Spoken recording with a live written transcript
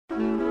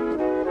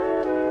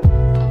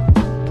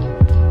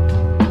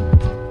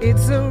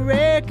It's a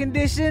rare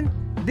condition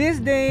this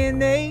day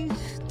and age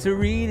to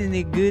read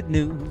any good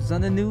news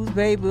on the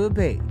newspaper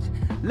page.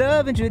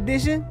 Love and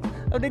tradition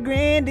of the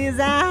grand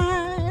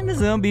design,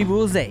 some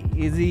people say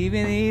it's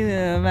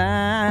even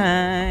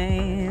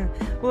mine.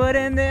 Well,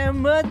 then there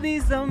must be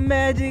some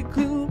magic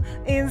clue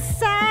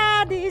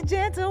inside these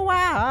gentle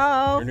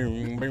walls.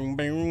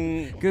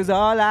 Cause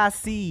all I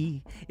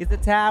see is the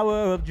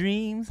Tower of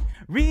Dreams,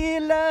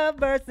 real love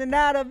bursting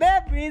out of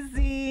every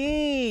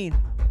scene.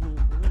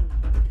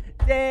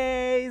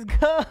 Days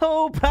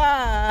go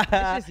by. It's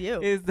just you.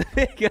 It's the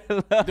bigger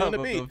love Doing the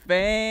of beat. the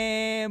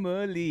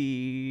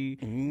family.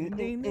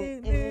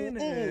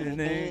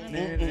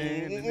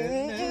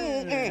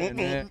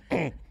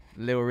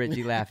 Little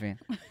Richie laughing.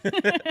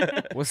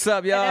 What's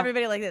up, y'all? And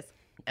everybody like this.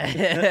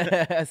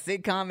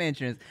 Sitcom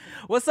entrance.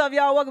 What's up,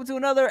 y'all? Welcome to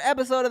another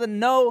episode of the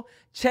No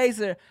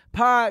Chaser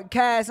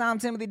Podcast. I'm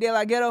Timothy De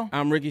La Ghetto.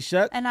 I'm Ricky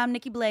Shuck. And I'm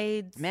Nikki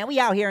Blades. Man, we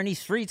out here in these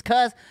streets,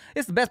 cuz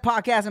it's the best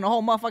podcast in the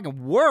whole motherfucking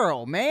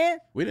world, man.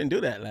 We didn't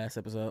do that last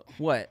episode.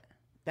 What?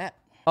 That.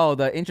 Oh,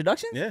 the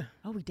introduction? Yeah.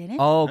 Oh, we didn't?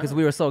 Oh, because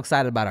we were so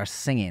excited about our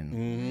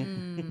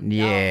singing.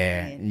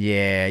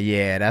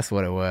 Yeah, that's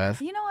what it was.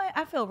 You know what?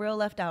 I feel real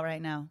left out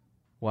right now.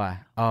 Why?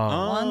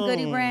 Oh. One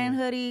Goody Brand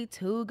hoodie,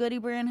 two Goody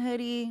Brand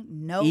hoodie.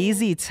 No.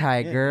 Easy,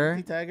 Tiger.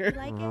 Easy, Tiger.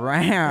 Like it?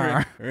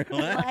 Rawr.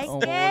 Like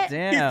Oh, it?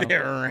 damn.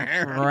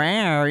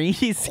 Rawr,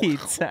 easy,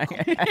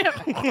 Tiger.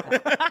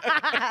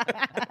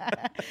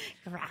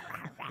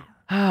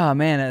 Oh,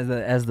 man,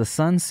 as the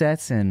sun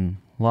sets in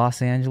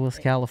Los Angeles,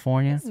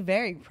 California. It's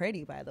very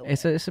pretty, by the way.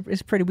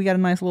 It's pretty. We got a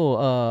nice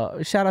little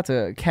shout out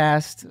to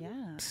Cast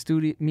Yeah.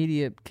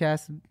 Media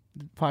Cast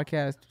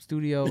Podcast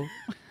Studio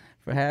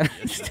for having.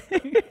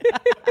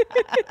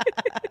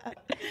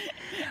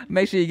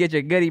 Make sure you get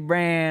your Goody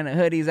Brand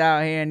hoodies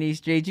out here in these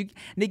streets.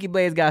 Nikki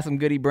Blades got some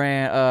Goody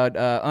Brand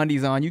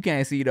undies on. You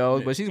can't see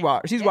those, but she's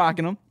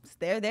rocking them.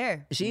 They're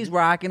there. She's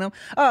rocking them.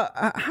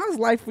 How's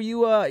life for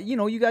you?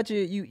 You got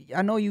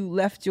I know you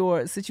left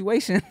your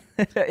situation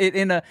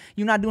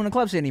you're not doing the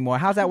club shit anymore.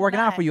 How's that working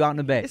out for you out in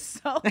the Bay?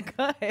 It's so good.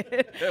 I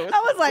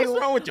was like,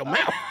 what's wrong with your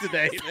mouth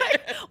today?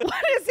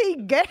 what is he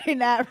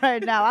getting at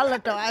right now? I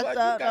looked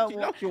up.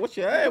 What's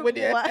your head with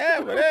that hair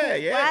over there?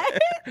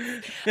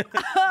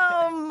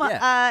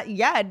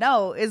 Yeah.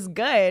 No, it's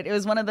good. It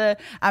was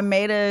I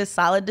made a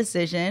solid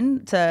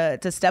decision to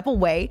step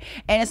away,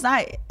 and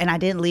I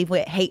didn't leave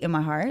with hate in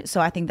my heart.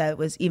 So I think that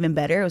was even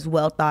better. It was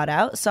well thought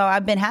out. So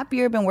I've been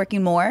happier, been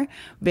working more,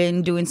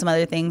 been doing some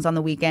other things on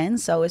the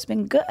weekends. So it's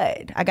been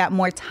good. I got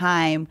more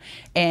time,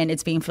 and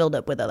it's being filled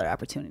up with other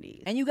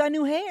opportunities. And you got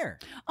new hair.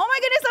 Oh my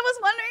goodness, I was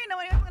wondering.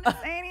 Nobody was going to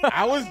say anything.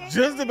 I was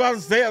just about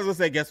to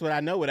say, guess what I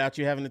know without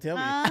you having to tell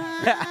me.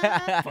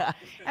 I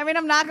mean,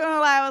 I'm not going to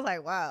lie. I was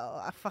like,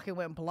 wow, I fucking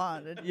went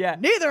blonde. Yeah.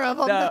 Neither of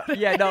them.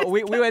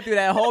 We went through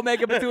that whole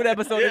makeup and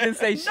episode and didn't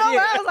say shit. No,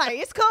 I was like,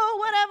 it's cool,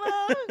 whatever.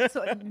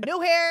 So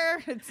new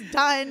hair, it's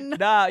done.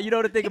 Nah, you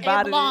know the thing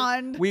about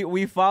blonde. it is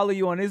we follow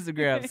you on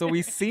Instagram, so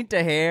we seen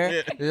the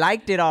hair,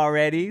 liked it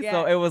already,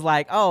 so it was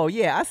like, oh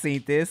yeah, I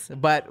seen this,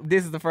 but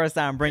this is the first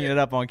time bringing it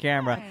up on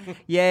camera.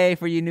 Yay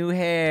for your new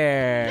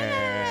hair.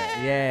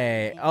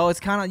 Yay. Oh, it's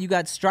kind of, you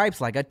got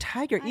stripes like a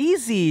tiger.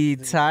 Easy,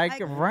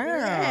 Tiger.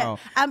 Wow.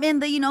 I'm in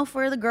the,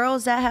 for the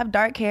girls that have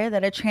dark hair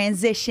that are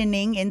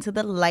transitioning into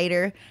the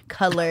lighter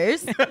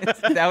colors. Is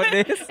that what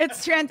it is?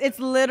 It's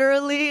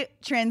literally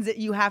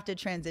you have to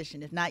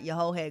transition. If not, your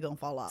whole hair gonna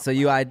fall off. So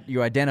you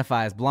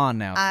identify as blonde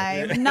now.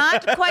 I'm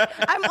not quite.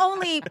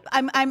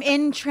 I'm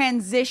in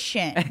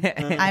transition.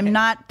 I'm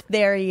not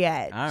there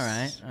yet. All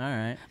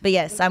right. But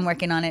yes, I'm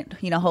working on it.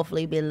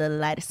 Hopefully be a little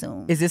lighter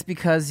soon. Is this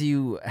because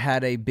you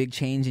had a big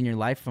change in your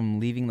life from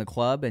leaving the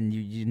club and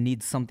you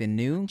need something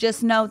new?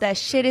 Just know that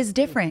shit is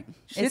different.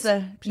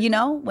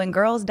 When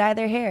girls dye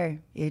their hair,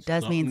 it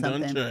does mean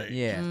something.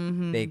 Yeah.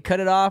 Mm-hmm. They cut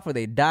it off or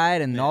they dye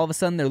it, and all of a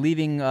sudden they're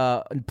leaving,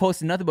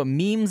 posting nothing but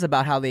memes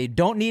about how they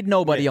don't need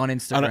nobody on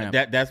Instagram.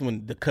 That's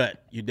when the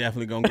cut. You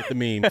definitely gonna get the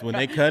memes. When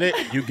they cut it,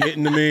 you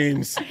getting the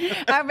memes.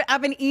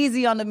 I've been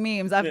easy on the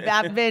memes.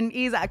 I've been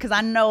easy because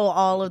I know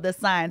all of the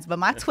signs. But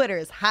my Twitter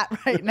is hot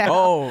right now.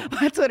 Oh,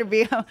 my Twitter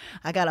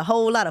I got a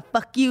whole lot of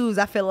fuck yous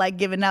I feel like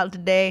giving out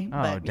today.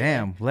 Oh, but,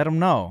 damn. Yeah. Let them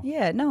know.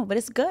 Yeah, no, but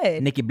it's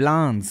good. Nikki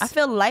Blondes. I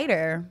feel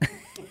lighter.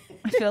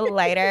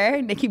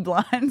 Nikki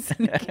Blondes.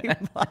 Nikki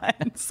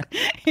Blondes.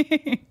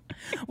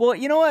 Well,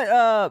 you know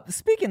what?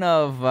 Speaking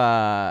of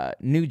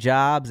new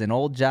jobs and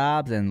old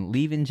jobs and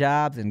leaving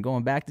jobs and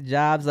going back to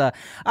jobs, I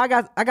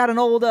got an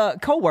old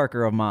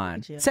coworker of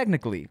mine.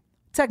 Technically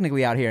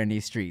out here in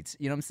these streets.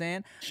 You know what I'm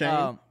saying?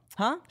 Shane.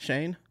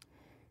 Shane.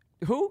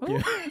 Who?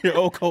 Your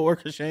old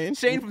coworker Shane.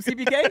 Shane from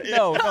CPK?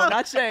 No,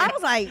 not Shane. I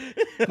was like,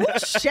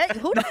 who's Shane?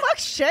 Who the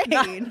fuck's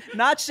Shane?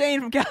 Not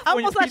Shane from California. I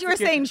almost thought you were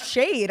saying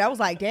Shade. I was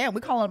like, damn,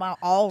 we calling him out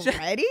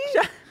already?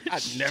 I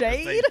never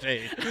say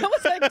shade. I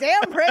was like,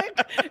 damn, Rick,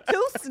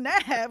 2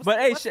 snaps. But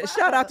hey, What's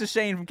shout out up? to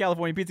Shane from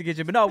California Pizza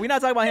Kitchen. But no, we're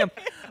not talking about him.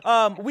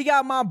 We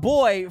got my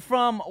boy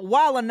from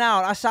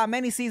Wildnout. I shot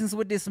many seasons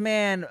with this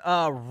man,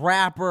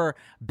 rapper,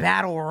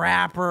 battle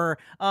rapper.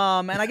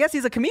 And I guess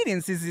he's a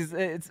comedian.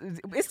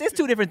 It's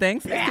 2 different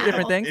things. It's 2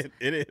 different things.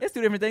 It is. It's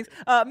 2 different things.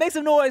 Make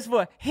some noise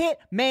for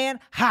Hitman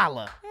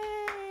Holla.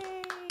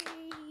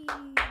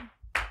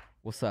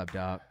 What's up,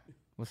 dog?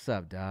 What's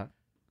up, dog?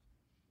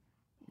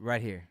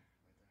 Right here.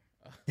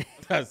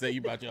 I say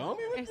you about your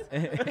homie.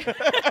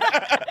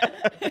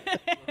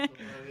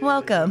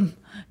 Welcome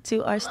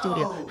to our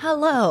studio.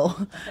 Hello.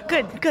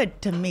 Good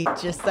to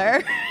meet you,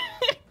 sir.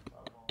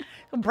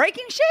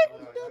 Breaking shit?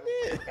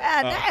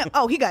 God damn.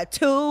 Oh, he got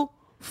 2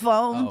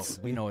 phones.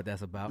 We know what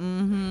that's about.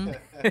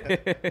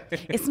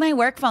 It's my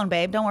work phone,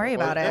 babe. Don't worry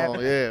about it. Oh,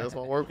 yeah, that's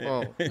my work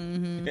phone.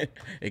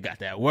 It got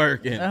that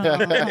work in it.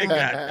 It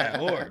got that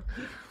work.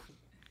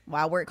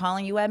 Why we're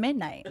calling you at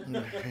midnight?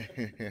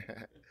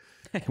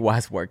 Why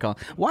is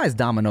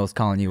Domino's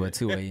calling you at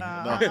 2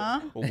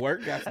 a.m.?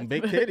 Work got some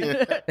big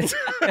titties.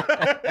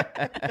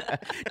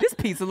 This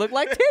pizza look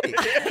like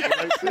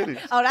titties.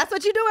 Oh, that's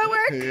what you do at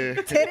work?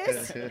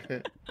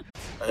 Titties?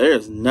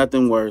 There's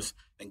nothing worse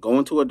than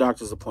going to a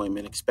doctor's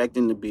appointment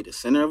expecting to be the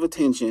center of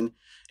attention,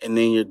 and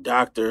then your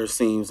doctor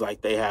seems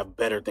like they have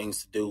better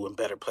things to do and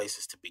better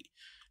places to be.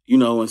 You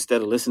know,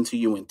 instead of listening to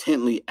you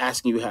intently,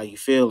 asking you how you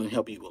feel and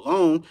help you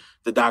along,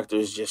 the doctor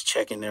is just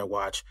checking their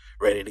watch,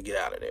 ready to get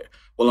out of there.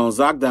 Well, on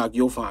ZocDoc,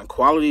 you'll find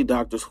quality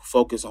doctors who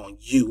focus on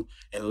you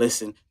and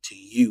listen to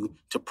you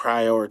to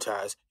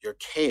prioritize your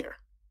care.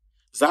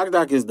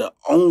 ZocDoc is the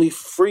only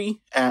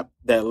free app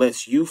that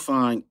lets you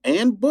find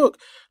and book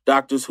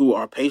doctors who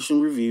are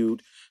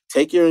patient-reviewed,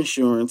 take your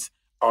insurance,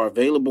 are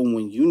available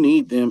when you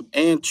need them,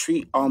 and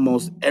treat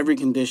almost every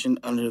condition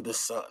under the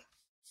sun.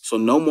 So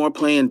no more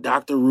playing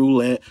doctor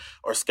roulette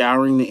or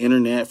scouring the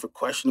internet for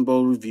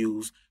questionable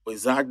reviews.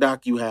 With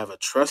ZocDoc, you have a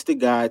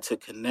trusted guide to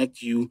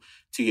connect you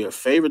to your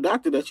favorite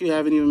doctor that you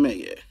haven't even met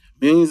yet.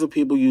 Millions of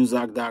people use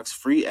ZocDoc's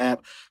free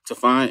app to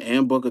find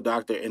and book a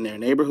doctor in their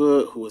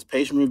neighborhood who is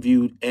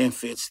patient-reviewed and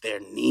fits their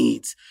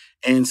needs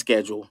and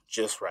schedule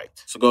just right.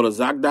 So go to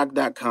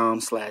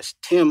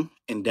ZocDoc.com/Tim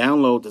and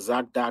download the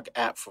ZocDoc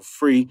app for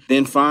free.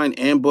 Then find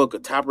and book a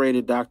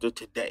top-rated doctor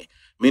today.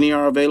 Many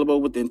are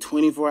available within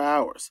 24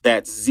 hours.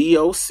 That's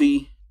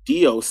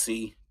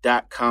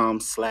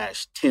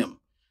ZocDoc.com/Tim.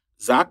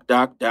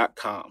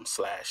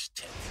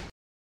 ZocDoc.com/Tim.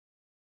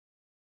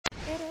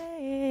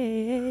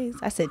 Titties.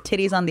 I said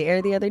titties on the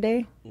air the other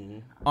day.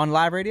 On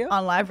live radio?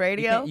 On live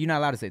radio. You're not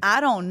allowed to say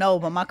I don't know,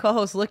 but my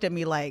co-host looked at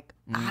me like,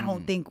 I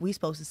don't think we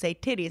supposed to say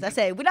titties. I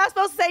said, we're not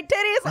supposed to say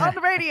titties on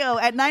the radio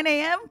at 9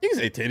 a.m. You can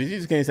say titties. You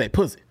just can't say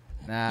pussy.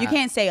 Nah. You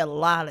can't say a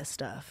lot of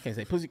stuff. Can't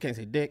say pussy. Can't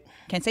say dick.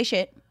 Can't say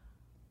shit.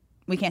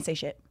 We can't say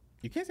shit.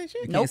 You can't say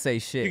shit. You can't say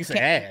shit. You can say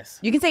ass.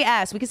 You can say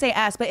ass. We can say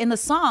ass. But in the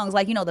songs,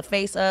 like, you know, the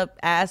face up,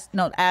 ass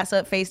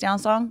up, face down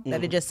song,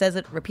 that it just says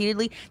it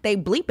repeatedly, they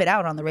bleep it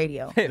out on the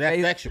radio.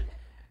 That's sexual.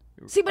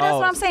 See, but that's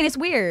what I'm saying. It's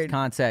weird.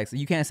 Context.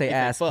 You can't say say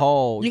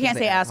asshole. You can't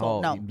say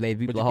asshole, no. Leave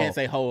people But you alone. can't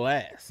say whole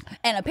ass.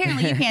 And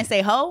apparently you can't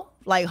say hoe.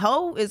 Like,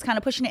 hoe is kind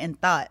of pushing it in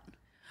thought.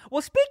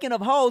 Well, speaking of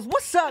hoes,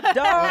 what's up,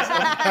 dog?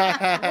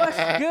 What's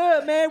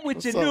good, man,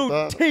 with your What's new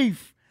up, dog?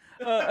 teeth?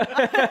 Let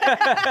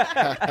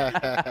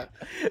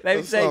me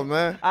What's say, up,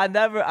 man?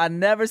 I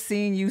never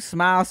seen you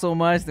smile so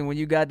much than when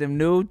you got them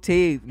new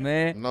teeth,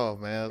 man. No,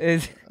 man.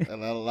 It's- A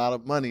lot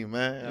of money,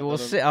 man. Well,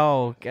 shit.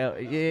 Oh,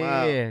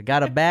 yeah.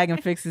 Got a bag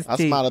and fix his I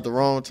teeth. smile at the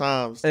wrong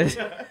times.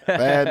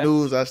 Bad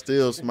news, I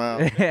still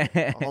smile.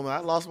 Homie, I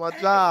lost my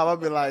job.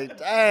 I'd be like,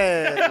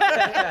 dang.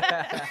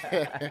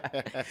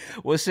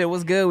 Well, shit,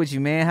 what's good with you,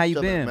 man? How you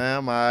Chilling, been? man.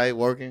 I'm all right,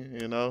 working,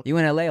 you know. You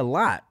in LA a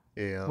lot.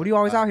 Yeah. What are you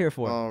always out here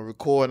for?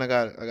 Recording. I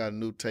got a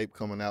new tape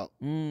coming out.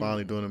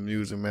 Finally doing the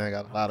music, man.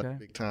 Got a lot Okay. of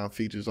big time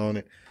features on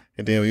it.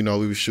 And then, you know,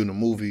 we was shooting a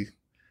movie,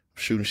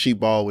 shooting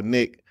Sheepball with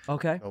Nick,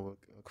 Okay. you know, with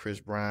Chris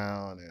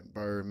Brown and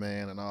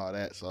Birdman and all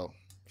that. So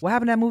What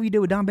happened to that movie you did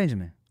with Don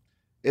Benjamin?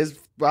 it's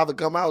about to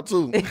come out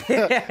too.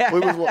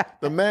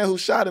 The man who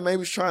shot it, man, he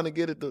was trying to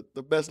get it the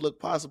best look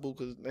possible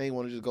because they didn't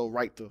want to just go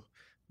right to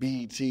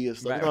BET and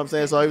stuff. Right. You know what I'm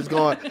saying? So he was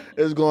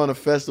going to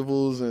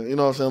festivals and, you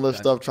know what I'm saying, little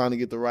stuff, trying to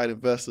get the right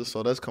investors.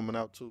 So that's coming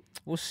out too.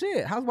 Well,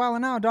 shit. How's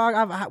Wildnout,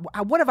 dog?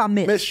 What have I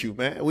missed? Miss you,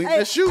 man. We Hey,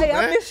 miss you, hey,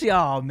 man. I miss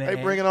y'all, man.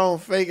 They bringing on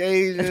fake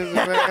Asians,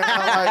 man.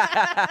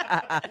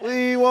 I'm like,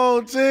 we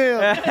want Tim.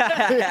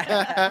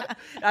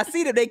 I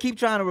see that they keep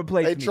trying to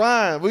replace They me.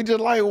 trying. We just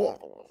like,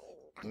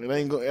 it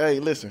ain't go. Hey,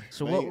 listen.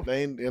 So it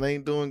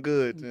ain't doing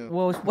good. Tim.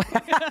 Well,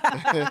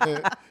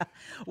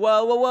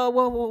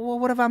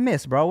 what have I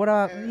missed, bro?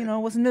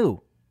 What's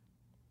new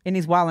in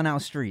these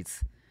Wildnout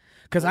streets?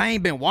 Cause I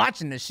ain't been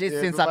watching the shit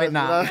since I've been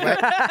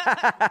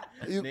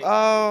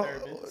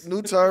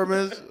New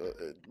turbans,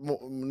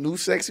 new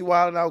sexy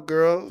Wildnout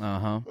girls.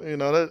 You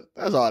know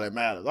that's all that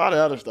matters. All the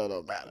other stuff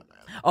don't matter, man.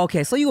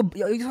 Okay, so you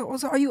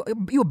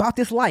about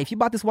this life? You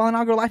about this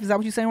Wildnout girl life? Is that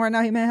what you saying right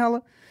now, Hitman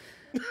Holla?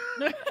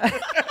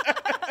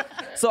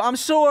 So I'm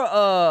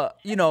sure,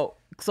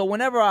 So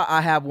whenever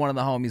I have one of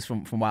the homies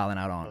from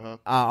Wildnout on,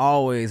 I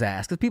always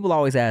ask, because people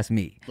always ask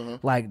me,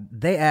 like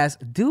they ask,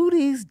 do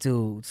these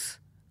dudes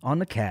on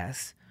the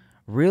cast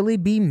really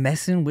be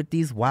messing with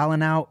these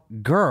Wildnout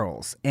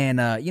girls?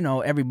 And you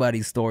know,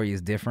 everybody's story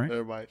is different.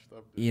 Everybody's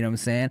stuff. You know what I'm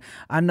saying?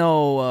 I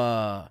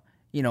know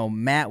you know,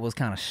 Matt was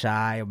kind of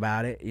shy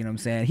about it. You know what I'm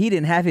saying? He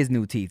didn't have his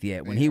new teeth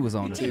yet when he was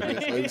on the show. So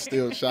he was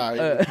still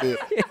shy.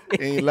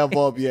 He ain't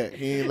level up yet.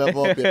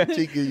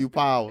 Teeth give you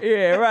power.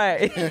 Yeah,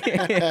 right.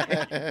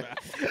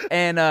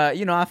 And,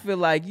 you know, I feel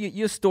like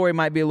your story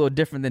might be a little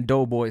different than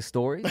Doughboy's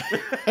story.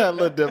 A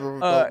little different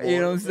from Doughboy. You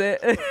know what I'm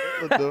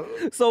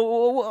saying?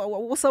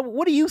 So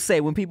what do you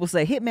say when people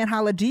say, Hitman,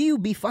 Holla, do you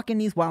be fucking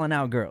these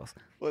Wildnout girls?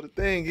 Well, the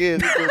thing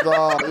is,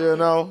 you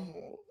know,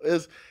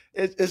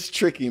 it's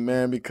tricky,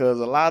 man, because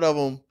a lot of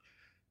them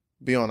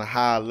be on a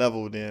higher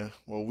level than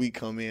where we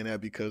come in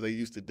at, because they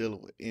used to deal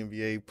with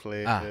NBA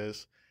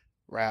players,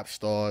 rap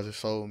stars that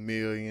sold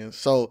millions.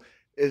 So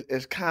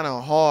it's kind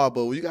of hard,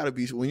 but you got to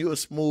be, when you're a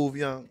smooth,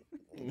 young,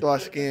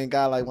 dark-skinned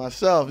guy like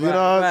myself, you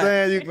know what I'm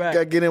saying? You got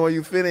to get in where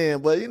you fit in.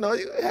 But, you know,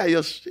 you have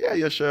your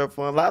share of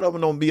fun. A lot of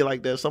them don't be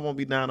like that. Some of them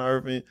be down to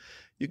earth, and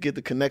you get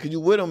the connection. You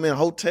with them in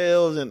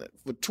hotels, and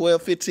for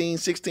 12, 15,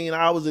 16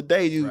 hours a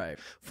day, you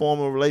form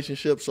a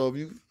relationship. So if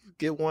you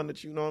get one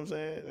that, you know what I'm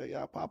saying,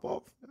 y'all pop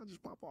off, y'all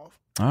just pop off.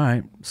 All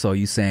right. So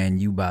you saying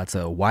you about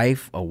to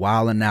wife a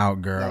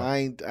Wildnout girl? No, I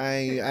ain't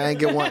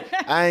get one.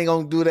 I ain't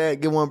gonna do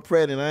that. Get one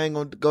pregnant. I ain't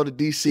gonna go to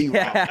DC. You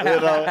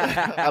know,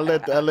 I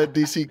let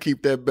DC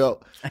keep that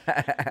belt.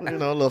 You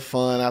know, a little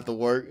fun after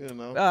work. You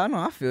know. No,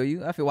 I feel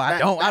you. I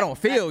don't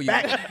feel you.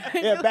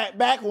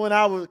 Back when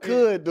I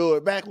could do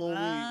it. Back when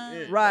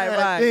we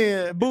right.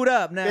 Then, boot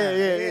up now.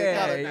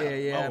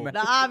 Yeah.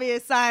 The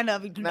obvious sign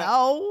of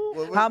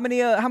no. How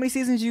many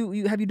seasons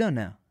you have you done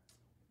now?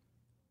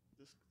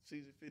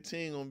 Season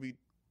 15 gonna be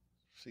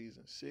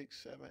season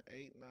 6, 7,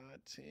 8, 9,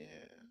 10,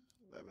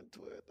 11,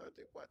 12,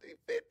 13, 14,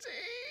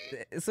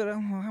 15. So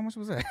how much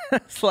was that?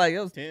 It's like,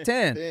 it was 10.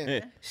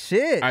 Yeah.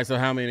 Shit. All right, so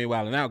how many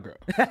Wildnout girls?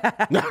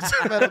 I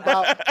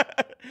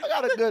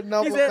got a good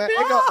number, man.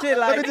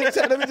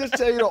 Let me just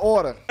tell you the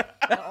order.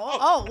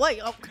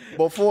 Wait.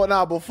 Before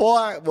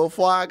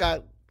I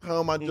got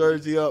hung my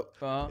jersey up,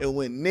 it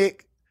went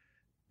Nick,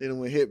 then it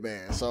went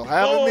Hitman. So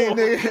however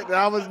many niggas,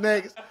 I was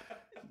next.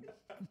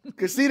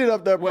 Conceded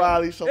up there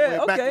probably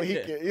somewhere back when he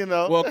could, you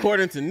know. Well,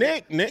 according to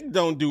Nick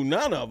don't do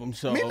none of them.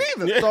 So me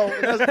neither. So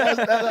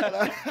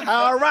that's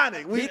how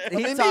ironic.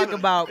 He talk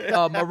about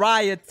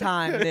Mariah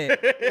time then.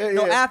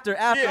 No, after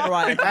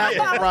Mariah.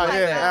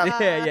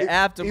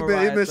 After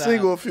Mariah. He been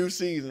single a few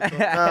seasons. So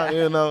now,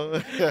 you know.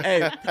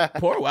 Hey,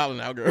 poor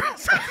Wildnout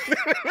girls.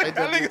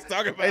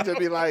 They just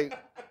be like,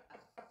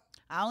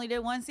 I only did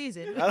one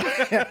season.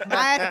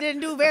 I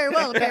didn't do very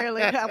well,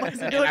 apparently. I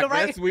wasn't doing the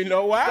right. Yes, we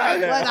know why.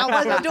 I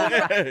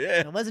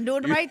wasn't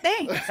doing the right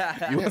thing.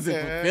 You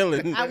wasn't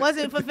fulfilling. I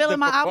wasn't fulfilling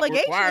my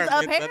obligations,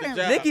 apparently.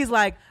 Nikki's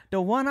like, the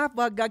one I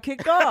fucked got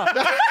kicked off.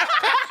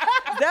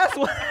 That's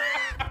what.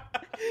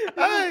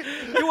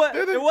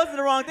 It wasn't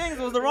the wrong things.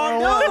 It was the wrong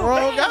dude.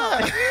 Wrong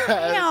guy.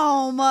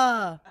 Damn.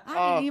 I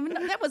didn't even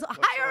know that was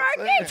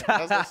hierarchy.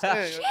 That's what I'm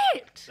saying.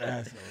 Shit.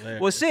 That's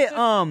hilarious. Well, shit.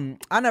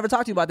 I never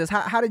talked to you about this.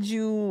 How did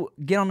you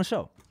get on the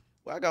show?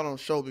 Well, I got on the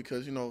show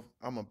because, you know,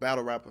 I'm a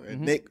battle rapper,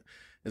 and Nick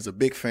is a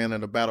big fan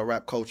of the battle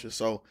rap culture.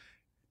 So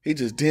he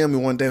just DM'd me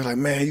one day, like,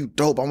 man, you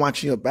dope. I'm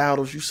watching your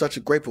battles. You such a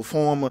great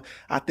performer.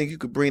 I think you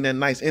could bring that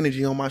nice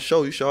energy on my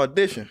show. You should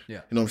audition.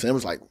 Yeah. You know what I'm saying? It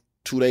was like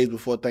 2 days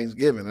before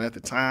Thanksgiving, and at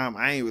the time,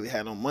 I ain't really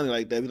had no money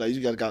like that. Be like,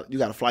 you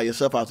gotta fly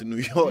yourself out to New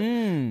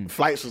York.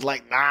 Flights was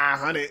like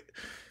 $900.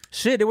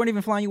 Shit, they weren't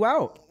even flying you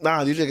out.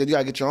 Nah, you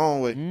gotta get your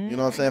own way. You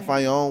know what I'm saying?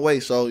 Find your own way.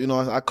 So, you know,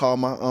 I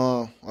called my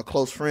a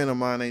close friend of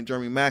mine named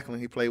Jeremy Macklin.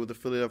 He played with the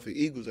Philadelphia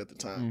Eagles at the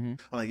time.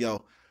 I'm like,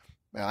 yo,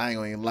 man, I ain't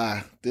gonna even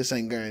lie. This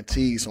ain't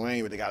guaranteed, so I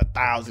ain't really got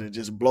 1,000 to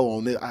just blow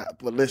on this.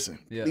 But listen,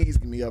 please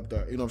get me up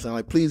there. You know what I'm saying?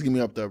 Like, please get me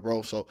up there,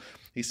 bro. So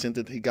he sent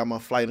it. He got my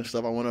flight and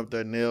stuff. I went up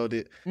there, nailed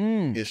it.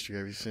 History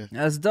ever since.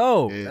 That's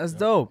dope. Yeah, That's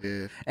dope.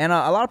 Yeah. And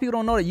a lot of people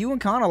don't know that you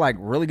and Connor are like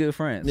really good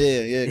friends.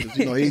 Yeah, because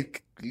you know he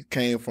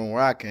came from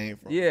where I came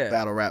from. Yeah.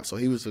 Battle rap. So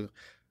he was a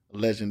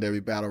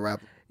legendary battle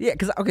rapper. Yeah,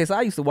 because so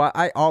I used to watch.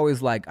 I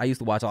used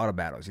to watch all the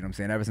battles. You know what I'm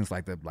saying? Ever since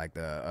like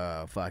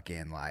the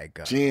fucking like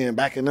Jen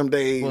back in them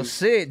days. Well,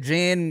 shit,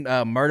 Jen,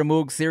 Murder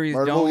Mook, Serious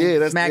Murder Jones,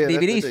 Mook, Smack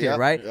DVD shit, yep,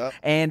 right? Yep.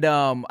 And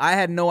I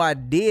had no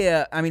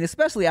idea. I mean,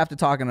 especially after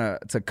talking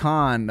to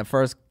Con the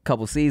first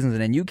couple seasons,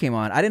 and then you came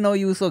on. I didn't know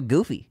you were so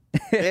goofy.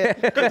 Yeah,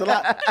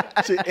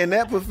 see, in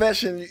that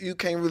profession, you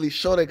can't really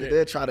show that because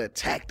they'll try to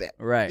attack that.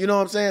 Right. You know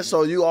what I'm saying?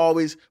 So you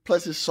always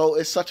plus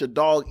it's such a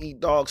dog eat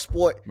dog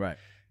sport. Right.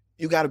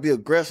 You got to be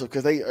aggressive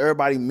because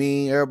everybody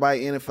mean,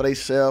 everybody in it for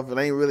themselves. It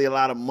ain't really a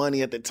lot of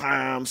money at the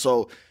time.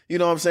 So, you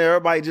know what I'm saying?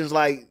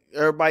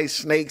 Everybody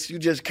snakes. You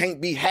just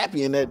can't be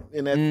happy in that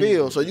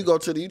field. So you go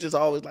to you just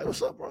always like,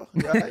 what's up, bro?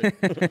 You all right?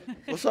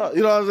 What's up?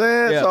 You know what I'm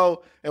saying? Yeah.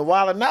 So and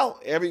Wildnout,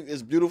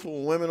 it's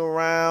beautiful women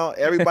around.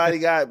 Everybody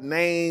got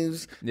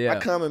names. Yeah. I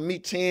come and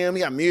meet Tim.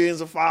 He got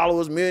millions of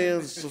followers,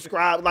 millions of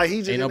subscribers. Like he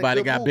just Ain't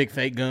nobody got big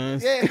fake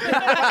guns.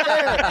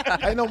 Yeah.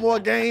 Ain't no more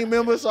gang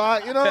members. So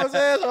you know what I'm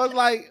saying? So it's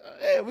like,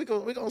 hey, we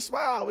gonna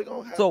smile. We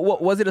gonna have So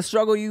what was it a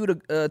struggle you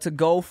to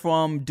go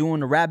from doing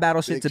the rap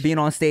battle shit to being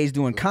on stage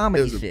doing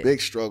comedy shit? It was shit? a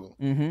big struggle.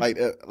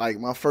 Like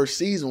my first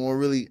season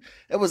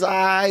it was all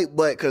right,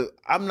 but cause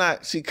I'm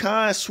not. See,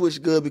 Khan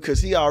switched good because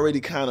he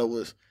already kind of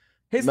was.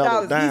 His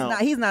mellowed style, down.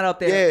 he's not up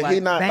there. Yeah, like,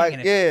 he not banging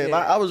like it.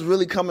 like I was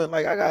really coming.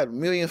 Like I got a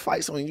million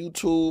fights on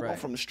YouTube. Right. I'm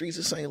from the streets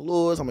of St.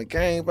 Louis. I'm a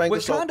gangbanger.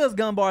 When Khan does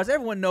gun bars,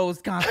 everyone knows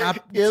Khan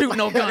shoot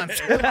no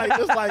guns.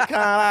 It's like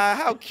Khan,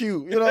 how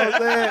cute. You know what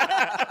I'm saying?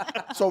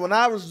 So when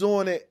I was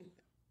doing it,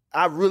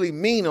 I really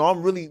mean it.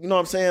 I'm really, you know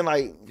what I'm saying?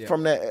 Like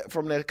from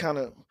that kind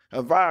of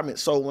environment.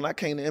 So when I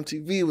came to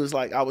MTV, it was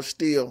like I was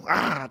still,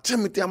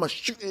 Timothy, I'm a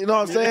shoot. You know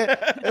what I'm saying?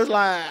 It was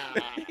like,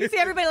 You see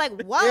everybody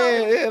like,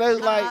 whoa. yeah, that's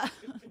like,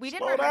 we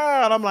didn't slow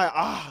down. I'm like,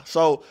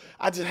 So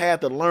I just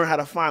had to learn how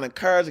to find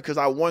encouragement because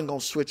I wasn't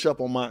gonna switch up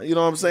on my, you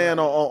know what I'm saying,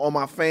 on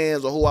my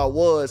fans or who I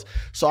was.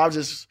 So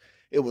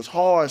it was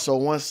hard. So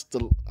once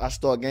I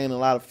started gaining a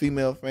lot of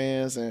female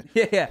fans and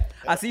Yeah,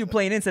 I see you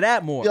playing into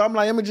that more. I'm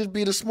like, let me just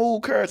be the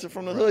smooth character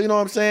from the hood. You know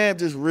what I'm saying?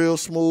 Just real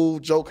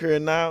smooth, joke here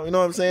and now. You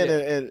know what I'm saying?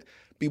 And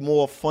be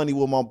more funny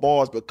with my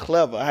bars, but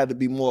clever. I had to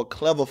be more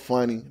clever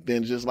funny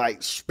than just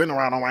like spin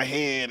around on my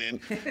head and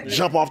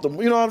jump off the,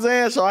 you know what I'm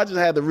saying? So I just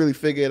had to really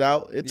figure it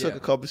out. It took a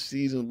couple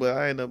seasons, but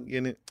I ended up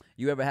getting it.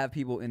 You ever have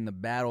people in the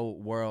battle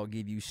world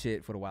give you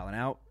shit for the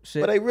Wildnout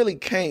shit? But they really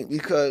can't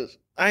because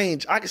I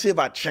can see if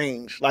I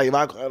changed. Like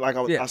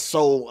if I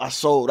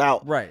sold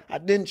out. Right. I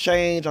didn't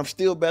change. I'm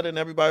still better than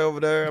everybody over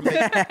there.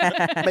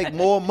 I make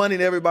more money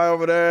than everybody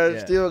over there.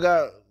 Yeah. Still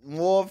got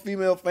more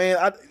female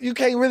fans. You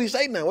can't really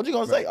say nothing. What you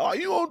gonna say? Oh,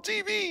 you on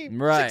TV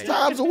 6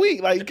 times a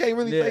week. Like you can't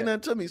really say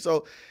nothing to me.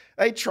 So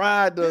they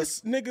tried to.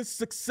 This nigga's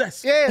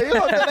successful. Yeah, you know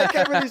what I'm saying? They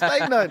can't really say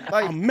nothing.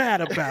 Like, I'm mad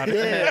about it.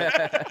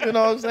 yeah. You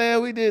know what I'm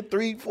saying? We did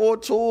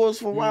 3-4 tours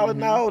for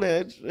Wildnout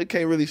and they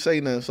can't really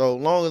say nothing. So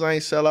long as I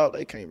ain't sell out,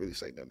 they can't really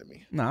say nothing to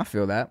me. No, I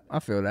feel that.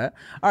 All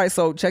right,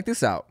 so check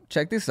this out.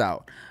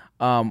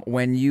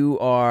 When you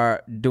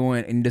are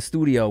doing in the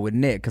studio with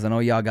Nick, because I know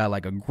y'all got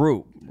like a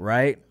group,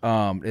 right?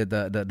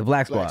 The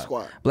Black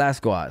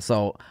Squad.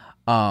 So,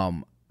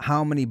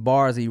 how many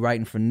bars are you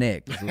writing for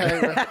Nick?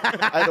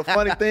 The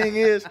funny thing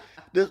is,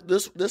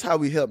 this how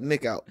we help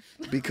Nick out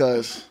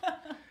because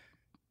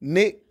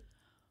Nick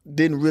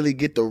didn't really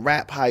get to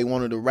rap how he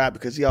wanted to rap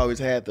because he always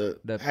had the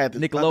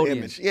Nickelodeon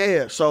image.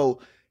 Yeah,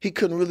 so he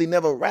couldn't really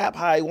never rap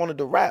how he wanted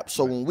to rap.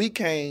 So when we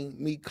came,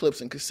 me,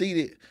 Clips, and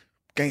Conceited,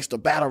 gangster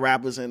battle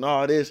rappers and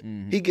all this,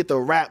 he get to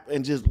rap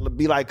and just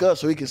be like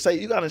us so he can say,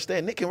 you gotta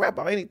understand, Nick can rap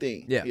about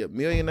anything. Yeah. He a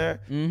millionaire,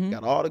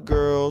 got all the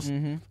girls,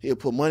 he'll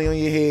put money on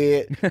your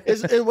head.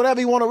 It's whatever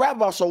he want to rap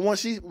about. So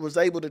once he was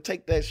able to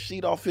take that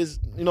sheet off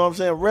his, you know what I'm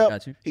saying,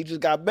 rep, he just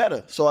got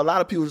better. So a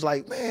lot of people was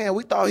like, man,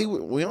 we thought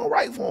we don't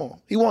write for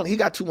him. He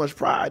got too much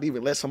pride to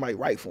even let somebody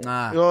write for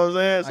him. You know what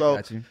I'm saying?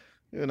 So,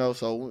 you know,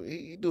 so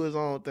he do his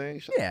own thing.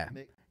 Shout out to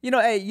Nick. You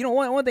know,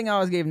 one thing I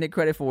always gave Nick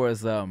credit for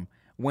is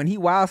when he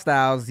wild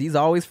styles, he's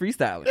always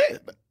freestyling.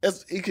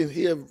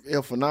 He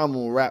a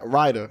phenomenal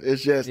writer.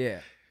 It's just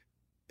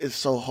it's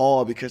so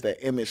hard because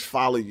that image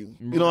follow you.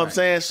 You know what I'm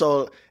saying?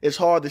 So it's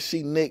hard to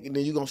see Nick and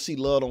then you're gonna see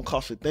Love Don't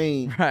Cost a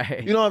Thing.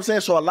 Right. You know what I'm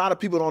saying? So a lot of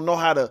people don't know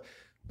how to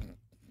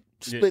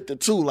split the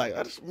two. Like,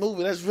 this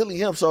movie, that's really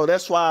him. So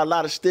that's why a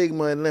lot of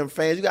stigma in them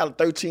fans. You got a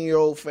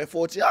 13-year-old fan,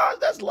 14,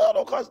 that's Love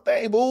Don't Cost a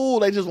Thing. Boo,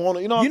 they just want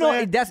to, you know what I'm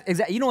saying? That's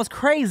exactly. You know what's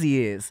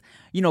crazy is,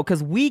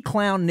 because we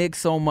clown Nick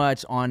so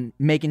much on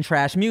making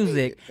trash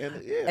music,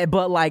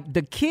 but like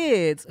the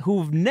kids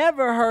who've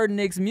never heard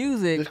Nick's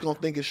music just gonna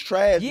think it's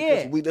trash.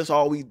 Because that's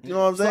all we, you know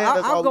what I'm saying?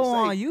 So I'll go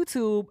on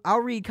YouTube, I'll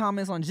read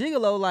comments on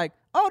Gigolo like,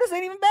 oh, this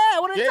ain't even bad.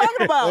 What are they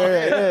talking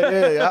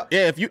about?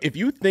 Yeah. If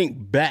you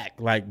think back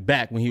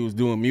when he was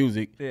doing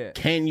music,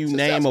 can you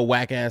name a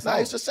whack ass song?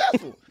 He's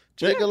successful.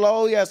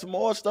 Gigolo, he had some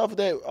more stuff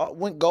that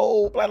went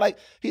gold. Like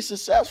he's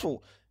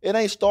successful. It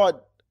ain't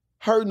start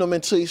hurting him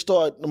until he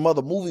start the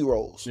mother movie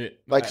roles.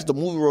 Like the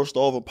movie roles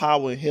start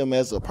overpowering him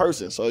as a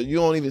person. So you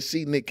don't even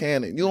see Nick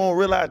Cannon. You don't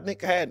realize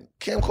Nick had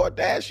Kim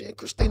Kardashian,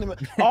 Christina,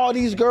 all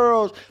these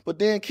girls, but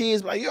then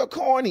kids be like, you're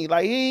corny.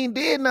 Like he ain't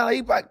did nothing.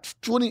 He like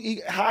 20, he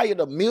hired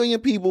 1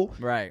 million people.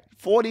 Right.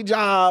 40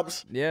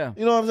 jobs. Yeah.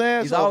 You know what I'm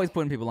saying? He's always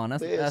putting people on.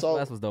 That's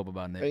what's dope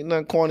about Nick. Ain't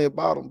nothing corny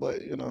about him,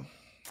 but he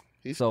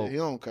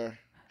don't care.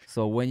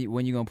 So when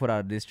you gonna put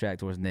out a diss track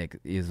towards Nick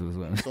is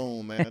when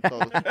soon, man.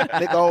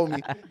 Nick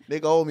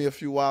owe me a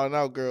few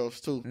Wildnout girls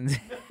too.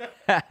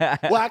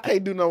 Well, I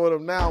can't do nothing with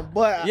them now,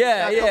 but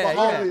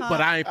homies,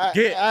 but I ain't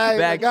forget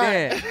back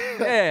then.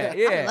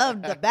 I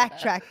love the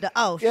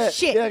backtrack.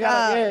 Shit.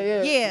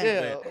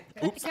 Yeah.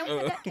 Oops.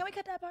 Can we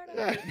cut that part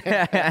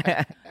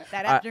out?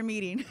 That after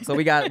meeting. So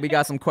we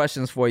got some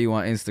questions for you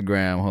on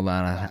Instagram. Hold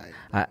on,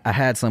 I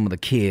had some of the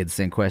kids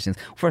send questions.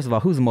 First of all,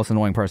 who's the most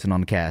annoying person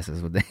on the cast?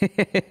 Most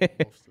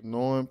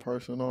annoying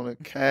person on the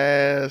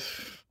cast.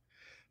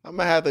 I'm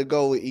gonna have to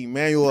go with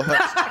Emmanuel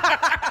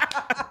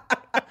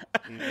Hudson.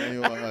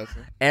 Emmanuel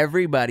Hudson.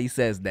 Everybody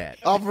says that.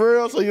 Oh, for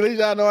real? So you least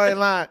y'all know I ain't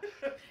lying.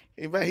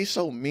 He's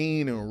so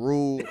mean and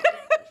rude.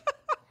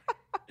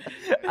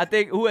 I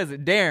think, who is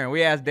it? Darren.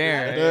 We asked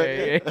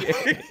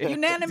Darren.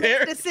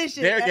 Unanimous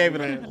decision. Derek gave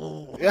it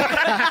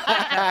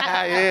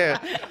Yeah,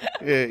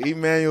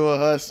 Emmanuel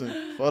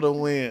Hudson for the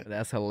win.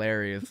 That's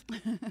hilarious.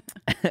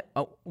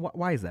 Oh,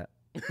 why is that?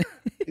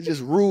 He's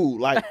just rude.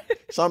 Like,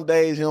 some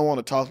days he don't want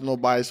to talk to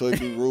nobody, so he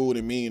be rude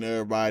and mean to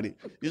everybody.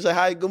 You say,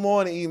 hi, good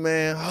morning,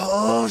 E-Man.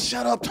 Oh,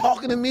 shut up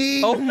talking to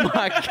me. Oh,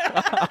 my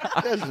God.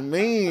 That's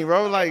mean,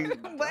 bro. Like,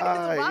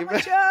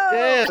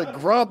 Yeah, the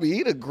grumpy.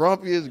 He the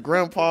grumpiest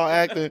grandpa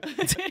actor.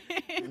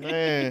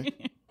 Man.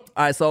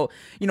 All right, so,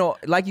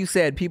 like you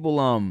said, people,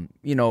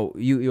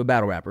 you're a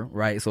battle rapper,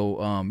 right?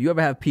 So you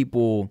ever have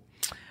people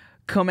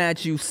come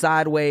at you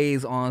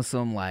sideways on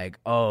some like,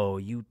 oh,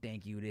 you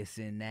think you this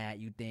and that,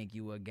 you think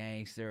you a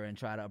gangster, and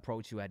try to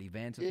approach you at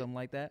events or something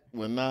like that?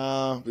 Well,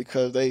 nah,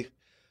 because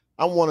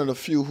I'm one of the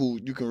few who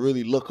you can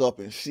really look up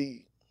and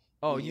see.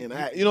 Oh, you know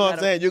what I'm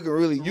saying? You can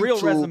really real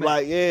YouTube, resume.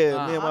 like, me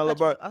and my little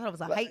brother. I thought it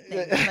was a height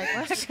thing.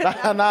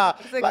 Nah.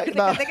 They can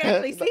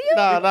actually see you?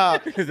 Nah.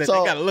 They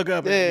gotta look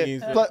up at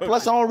me.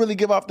 Plus, I don't really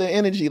give off the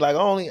energy. Like, I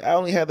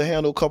only had to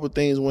handle a couple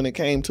things when it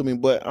came to me.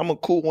 But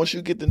once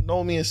you get to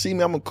know me and see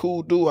me, I'm a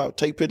cool dude. I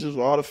take pictures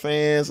with all the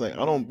fans. Like,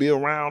 I don't be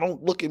around.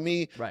 Don't look at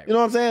me. Right. You know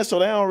what I'm saying? So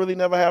they don't really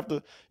never have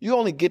to. You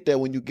only get that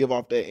when you give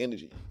off that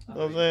energy. You know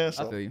what I'm saying?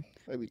 So I feel you.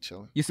 They be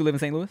chilling. You still live in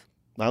St. Louis?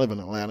 I live in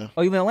Atlanta.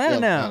 Oh, you live in Atlanta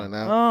now?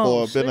 Atlanta now.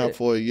 Oh, Been out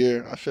for a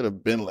year. I should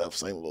have been left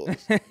St. Louis.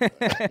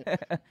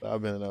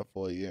 I've been out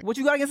for a year. What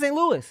you got against St.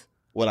 Louis?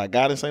 What I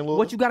got in St. Louis?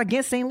 What you got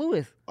against St.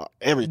 Louis?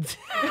 Everything.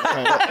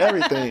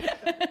 Everything.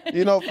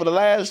 For the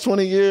last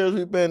 20 years,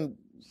 we've been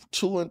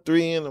 2 and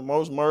 3 in the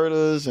most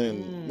murders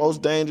and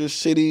most dangerous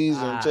cities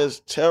and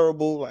just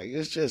terrible. Like,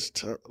 it's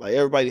just like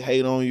everybody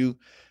hate on you.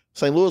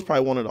 St. Louis is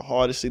probably one of the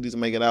hardest cities to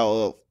make it out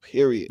of,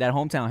 period. That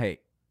hometown hate.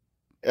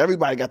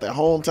 Everybody got that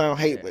hometown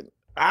hate, but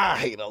I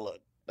hate a lot.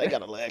 They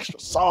got a little extra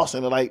sauce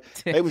in it. Like,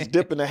 they was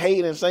dipping the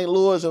hate in St.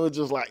 Louis and was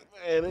just like,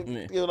 man, they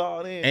get it all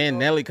in. And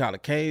Nelly caught a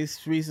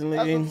case recently.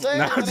 That's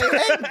what I'm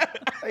saying.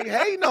 They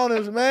hating on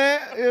us,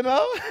 man.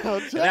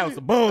 That was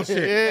some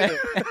bullshit.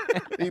 Yeah.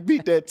 He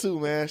beat that too,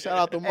 man. Shout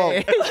out to Mo.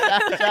 Hey,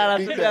 shout out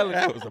to Nelly.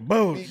 That was some Beat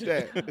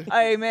bullshit. that.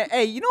 Hey, man.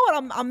 Hey, you know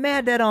what? I'm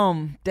mad that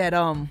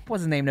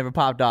what's his name never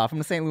popped off from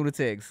the St.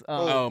 Lunatics.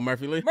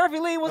 Murphy Lee? Murphy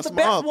Lee was That's the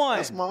my best uncle. one.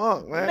 That's my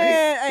uncle, man.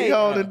 Man, he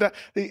holding down.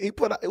 He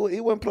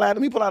went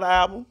platinum. He put out an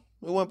album.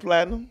 He went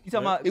platinum. You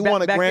talking about He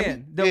won a back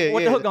Grammy. then?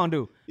 What the hook gonna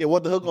do? Yeah,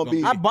 what the hook gonna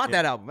be? I bought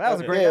that album. That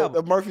was a great The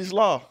album. Murphy's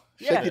Law.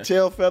 Yeah. Shake Your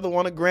Tail Feather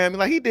won a Grammy.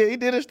 Like, he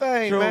did his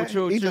thing, True, man.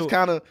 true, He true. just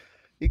kind of,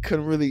 he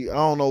couldn't really, I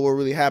don't know what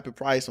really happened,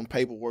 probably some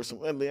paperwork,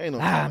 ain't no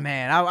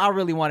Man, I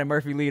really wanted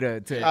Murphy Lee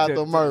to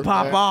Murph,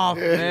 pop man. off,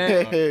 Yeah,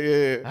 man.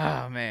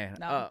 yeah. Oh, man.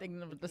 Now I'm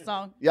thinking of the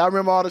song. Y'all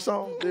remember all the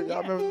songs?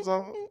 Y'all remember the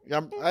song?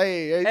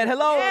 Hey. And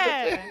hello.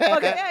 Yeah.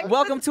 Okay,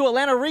 welcome to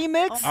Atlanta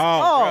Remix.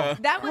 Oh,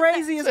 That was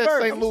crazy as That's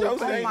first. St. Louis so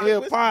thing, saying.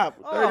 hip hop.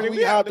 Oh,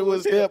 we out there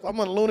was hip. I'm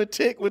a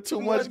lunatic with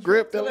too much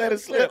grip to let it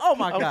slip. Oh,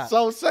 my I'm God.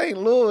 so St.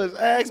 Louis.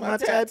 Ask my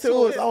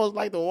tattooist. I was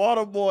like the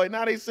water boy.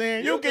 Now they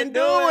saying you can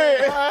do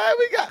it.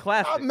 We got.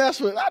 Classic.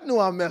 I knew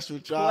I messed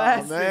with y'all,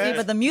 Classic. man. See,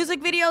 but the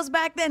music videos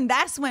back then,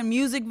 that's when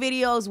music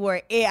videos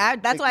were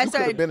it. That's why I You could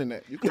have started. been in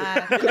that.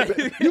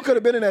 You could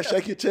have been in that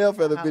Shake Your Tail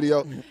Feather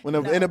video.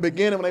 In the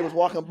beginning, when they was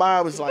walking by,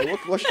 I was like,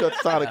 what's your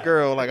side of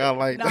girl? Like, I'm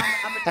like. No,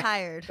 I'm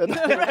retired. I'm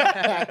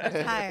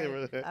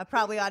retired. I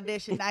probably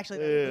auditioned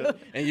actually. Yeah.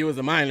 And you was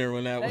a minor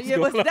when that was It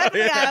was going on.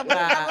 definitely I was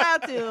not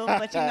allowed to,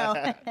 but you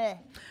know.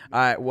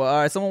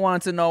 All right, someone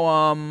wanted to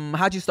know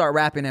how'd you start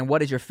rapping and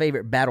what is your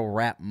favorite battle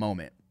rap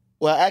moment?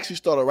 Well, I actually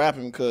started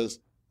rapping because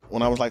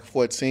when I was like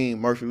 14,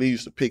 Murphy Lee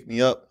used to pick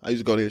me up. I used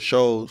to go to his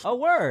shows. Oh,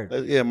 word.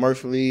 Yeah,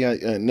 Murphy Lee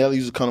and Nelly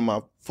used to come to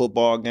my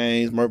football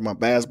games, my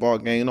basketball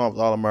game. You know, I was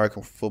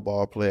All-American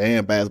football player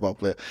and basketball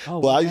player. Oh,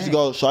 but I used to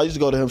go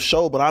to his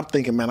show, but I'm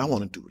thinking, man, I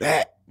want to do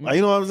that. Like,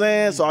 you know what I'm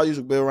saying? So I used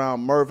to be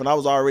around Murph, and I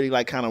was already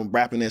like kind of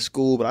rapping at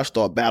school, but I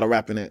started battle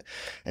rapping it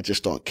and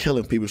just started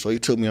killing people. So he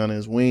took me on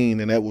his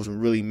wing, and that was what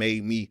really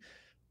made me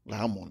like,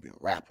 I'm going to be a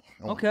rapper.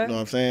 Okay. You know what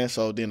I'm saying?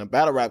 So then the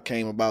battle rap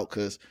came about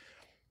because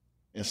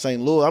in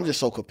St. Louis, I'm just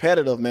so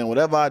competitive, man.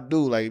 Whatever I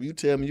do, like if you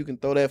tell me you can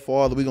throw that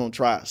farther, we gonna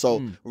try.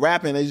 So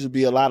rapping, there used to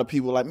be a lot of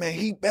people like, man,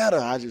 he better.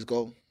 I just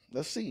go,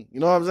 let's see. You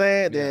know what I'm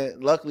saying? Yeah.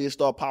 Then luckily it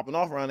started popping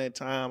off around that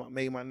time. I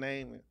made my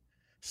name and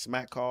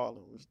smack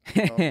call.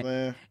 You know what I'm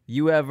saying?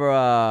 You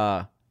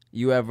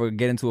ever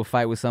get into a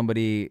fight with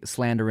somebody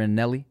slandering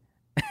Nelly?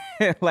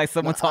 Like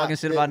someone talking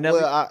shit about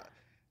Nelly? Well,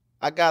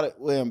 I got it.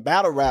 Well, in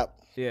battle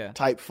rap,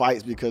 type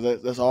fights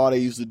because that's all they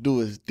used to do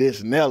is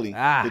diss Nelly.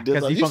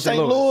 You St.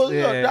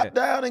 Louis, drop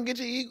down and get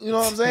your equal. You know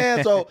what I'm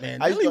saying? So man,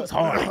 Nelly was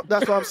hard.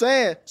 That's what I'm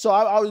saying. So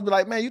I always be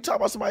like, man, you talk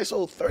about somebody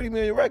sold 30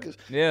 million records.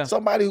 Yeah.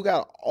 Somebody who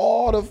got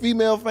all the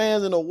female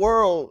fans in the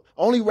world,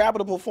 only rapper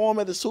to perform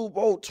at the Super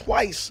Bowl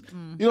twice.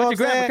 You know what I'm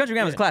saying? Country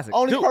Grammar is classic.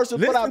 Only person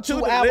put out listen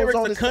 2 to the albums lyrics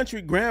on of this.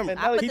 Country Grammar.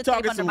 Nelly, He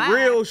talking some mine.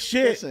 real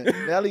shit. Listen,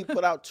 Nelly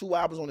put out 2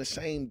 albums on the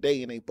same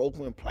day, and they both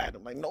went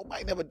platinum. Like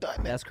nobody never done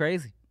that. That's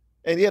crazy.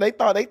 And yeah, they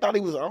thought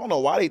he was. I don't know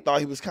why they thought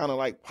he was kind of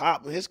like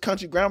pop. His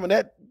Country Grammar,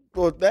 that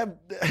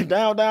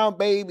down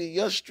baby,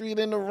 your street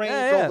in the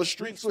Range Rover,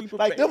 street sweeper,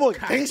 like them was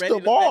gangster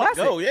bars.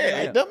 Go,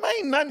 yeah. Like, them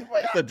ain't nothing.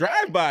 It's a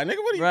drive-by, nigga.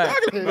 What are you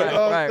talking You know about?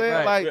 what I'm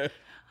saying? Like,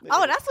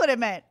 Oh, that's what it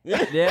meant.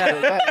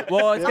 Yeah.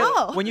 Well, it's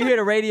 'cause when you hear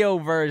the radio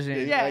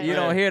version, Yeah. you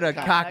don't hear the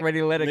cock ready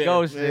to let it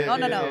go shit. Oh,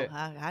 no.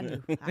 Yeah. I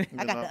knew.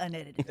 I got the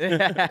unedited.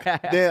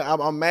 then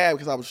I'm mad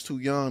because I was too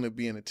young to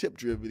be in a Tip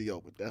Drill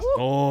video. But that's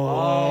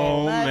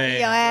Oh, Love man.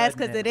 your ass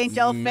because it ain't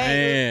your face.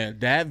 Man,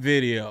 that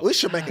video. we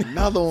should make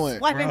another one.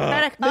 Swiping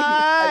credit Hey,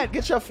 card.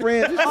 get your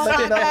friends. We should Oh make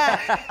my another one.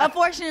 God.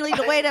 Unfortunately,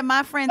 the way that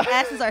my friends'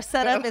 asses are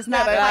set up is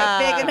not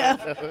quite big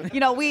enough. You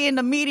know, we in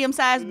the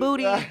medium-sized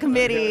booty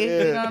committee.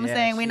 You know what I'm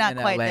saying? We not in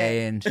quite LA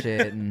there. and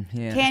shit. And,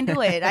 Can't do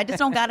it. I just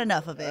don't got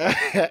enough of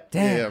it.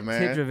 Damn, Yeah,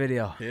 man. Tip Drill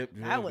video.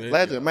 That was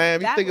Legend, man.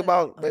 If you That think was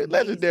about amazing.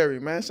 legendary,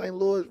 man. St.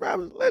 Louis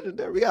rappers,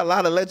 legendary. We got a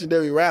lot of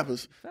legendary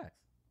rappers. Facts.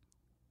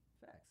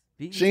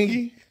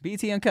 Chingy.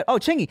 BT Uncut. Oh,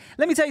 Chingy.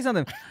 Let me tell you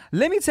something.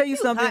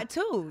 hot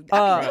too.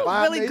 I mean, it was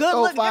Five really million, good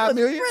sold looking. 5 It was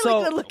million. really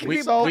So, good looking. We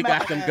people.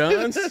 got them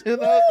guns. You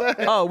know what I'm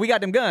saying? Oh, we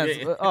got them guns.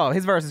 Yeah. Oh,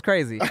 his verse is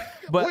crazy.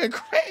 But Went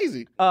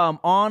crazy.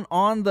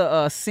 on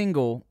the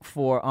single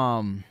for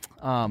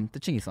the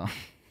Chingy song.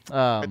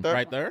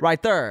 Right there.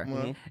 Right there.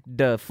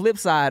 The flip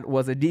side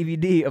was a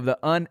DVD of the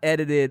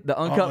unedited, the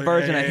uncut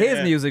version of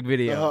his music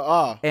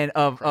video. And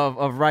of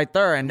Right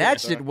There. And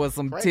that shit was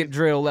some Crazy. Tip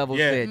Drill level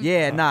Yeah. shit.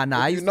 Yeah, nah.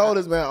 I You used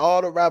notice, man,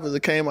 all the rappers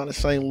that came out of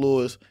St.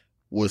 Louis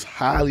was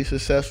highly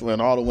successful,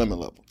 and all the women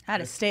love them. I had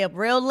to stay up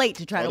real late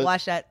to try to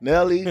watch that.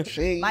 Nelly,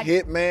 Sheen, My-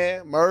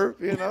 Hitman, Murph,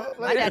 you know.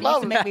 My They dad used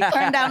love to them. make me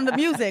turn down the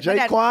music. My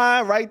dad-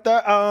 Jaquan, Right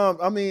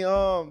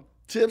There.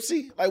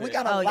 Tipsy. Like we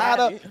got a lot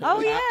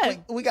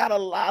of. We got a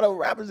lot of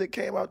rappers that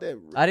came out there.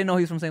 I didn't know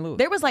he was from St. Louis.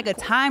 There was like a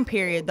time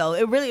period though.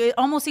 It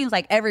almost seems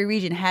like every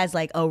region has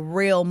like a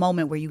real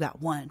moment where you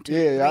got 1, 2,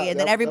 3, and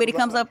then everybody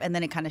comes up and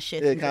then it kind of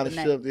shifts. Yeah, kind of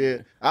shift. Yeah,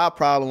 our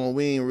problem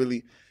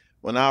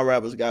when our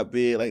rappers got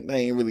big, like they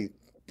ain't really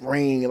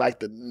bring like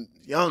the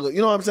younger.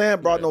 You know what I'm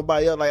saying? Brought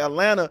nobody up. Like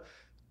Atlanta,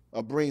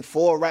 bring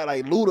 4 rap.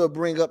 Like Luda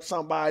bring up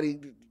somebody.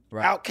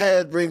 Right.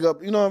 Outkast bring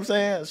up. You know what I'm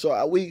saying?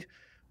 So we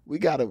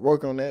got to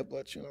work on that.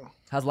 But you know.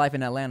 How's life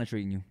in Atlanta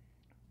treating you?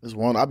 This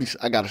one, I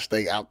gotta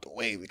stay out the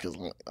way because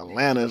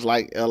Atlanta is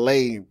like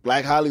L.A.,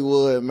 Black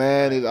Hollywood,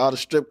 man. It's all the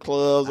strip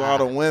clubs, all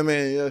the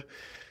women. Yeah.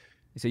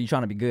 So you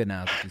trying to be good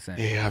now, is what you're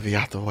saying. Yeah, I be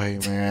out the way,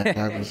 man.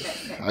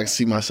 I can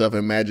see myself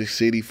in Magic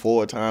City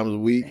 4 times a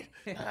week.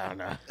 I don't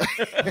know.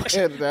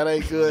 That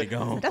ain't good.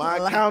 My a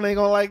lot. account ain't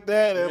gonna like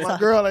that, and my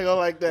girl ain't gonna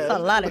like that. That's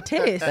a lot of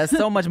titties. That's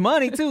so much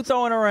money too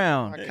throwing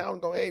around. My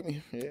account gonna hate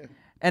me. Yeah.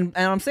 And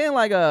I'm saying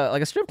like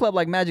a strip club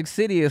like Magic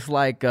City is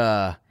like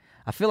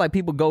I feel like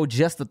people go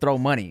just to throw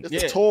money.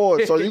 It's a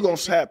tour, so you gonna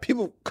have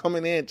people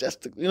coming in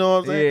just to, you know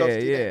what I'm saying? Go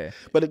see that.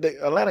 But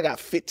Atlanta got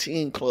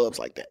 15 clubs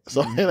like that,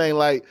 so it ain't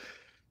like.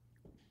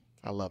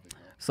 I love it.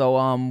 So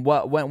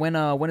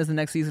when is the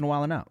next season of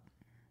Wildnout?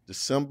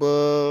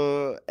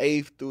 December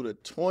 8th through the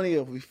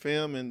 20th, we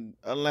film in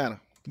Atlanta.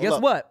 Guess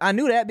what? I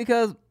knew that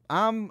because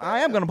I am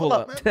gonna pull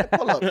up. Man.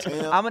 Pull up,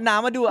 Tim. I'm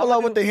gonna do. Pull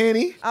up with the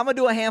Henny. I'm gonna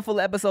do a handful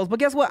of episodes, but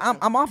guess what?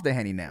 I'm off the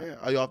Henny now. Yeah.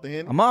 Are you off the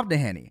Henny? I'm off the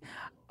Henny.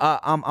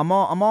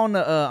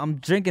 I'm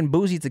drinking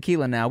bougie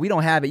tequila now. We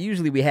don't have it.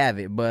 Usually we have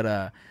it, but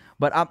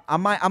I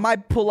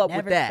might pull up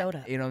Never with that. showed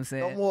up. You know what I'm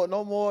saying?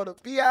 No more the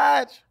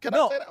biatch. Can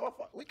No. I say that?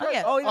 We Oh,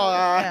 yeah. Oh,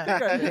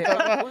 yeah.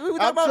 Yeah. We talking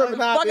I'm about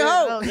tripping out fucking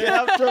there. hoes.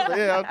 Yeah, I'm tripping.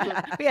 Yeah, I'm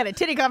tripping. We had a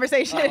titty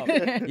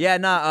conversation. Yeah,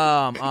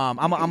 nah.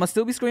 I'm gonna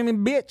still be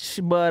screaming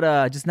bitch,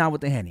 but just not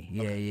with the Henny.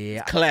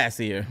 Yeah.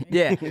 Classier.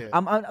 Yeah.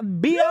 I'm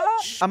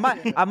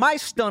bitch. I might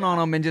stun on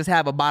them and just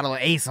have a bottle of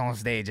Ace on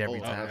stage every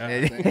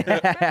time.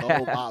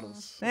 Gold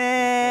bottles.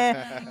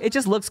 It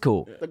just looks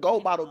cool. The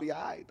gold bottle be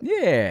all right.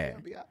 Yeah.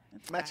 Be all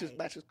right. Matches.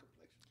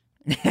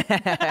 You know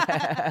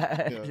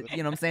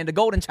what I'm saying? The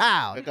golden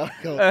child.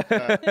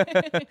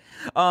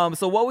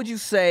 So what would you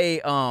say,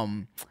 are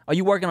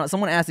you working on,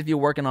 someone asked if you're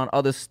working on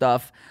other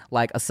stuff,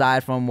 like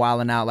aside from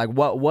Wildnout, like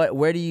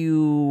where do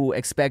you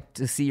expect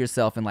to see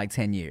yourself in like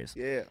 10 years?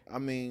 Yeah, I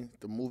mean,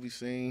 the movie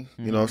scene,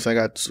 you know what I'm saying?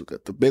 I got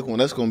the big one.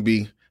 That's going to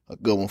be a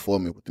good one for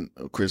me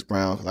with Chris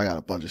Brown, because I got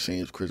a bunch of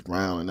scenes with Chris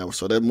Brown.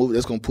 So that movie,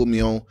 that's going to put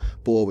me on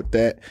board with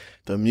that.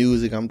 The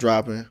music I'm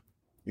dropping,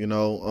 you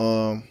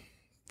know,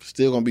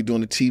 still going to be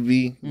doing the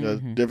TV,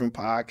 different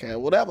podcast,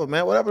 whatever,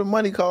 man. Whatever the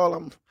money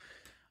call,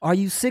 Are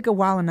you sick of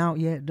Wildnout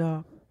yet,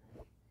 dog?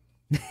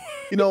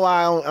 You know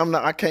why I'm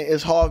not, I can't,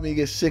 it's hard for me to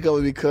get sick of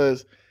it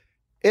because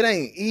it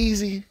ain't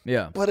easy.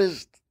 Yeah. But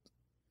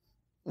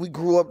we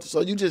grew up,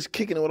 so you just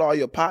kicking it with all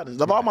your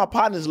partners. If all my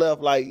partners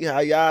left, like, yeah,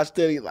 y'all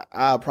steady, like,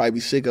 I'll probably be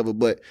sick of it.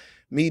 But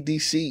me,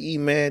 DC,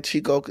 E-Man,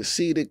 Chico,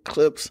 Conceited,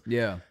 Clips,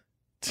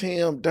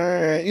 Tim,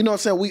 Darren, you know what I'm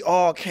saying? We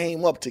all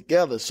came up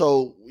together.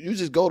 So you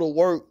just go to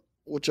work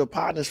with your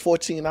partners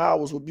 14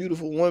 hours with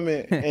beautiful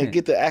women and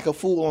get to act a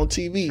fool on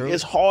TV. True.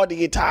 It's hard to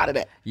get tired of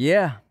that.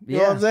 Yeah. You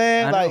know what I'm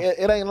saying? Like,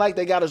 it ain't like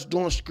they got us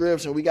doing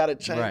scripts and we got to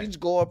change. Right. You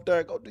just go up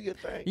there, go do your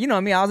thing. You know what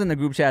I mean? I was in the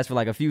group chats for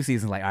like a few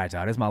seasons, like, all right,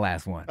 y'all, this is my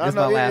last one. This is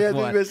my last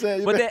one.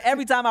 But then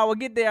every time I would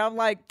get there, I'm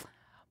like,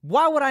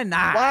 why would I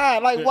not? Why?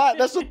 Like, why?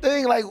 That's the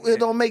thing. Like, it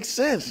don't make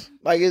sense.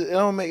 Like, it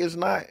don't make,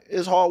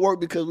 it's hard work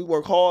because we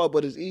work hard,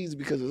 but it's easy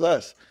because it's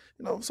us.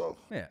 You know, so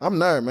I'm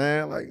nerd,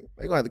 man. Like,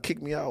 they gonna have to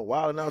kick me out.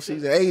 Wildnout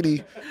season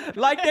 80.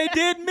 Like they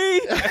did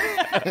me.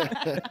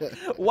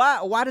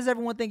 Why does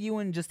everyone think you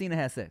and Justina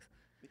had sex?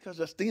 Because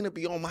Justina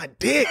be on my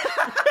dick.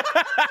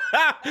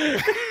 He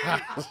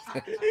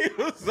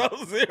was so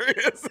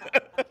serious.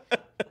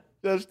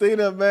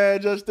 Justina.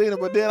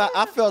 But then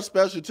I felt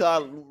special till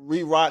I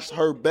rewatched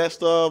her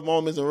best of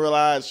moments and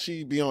realized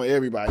she be on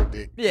everybody's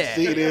dick. Yeah.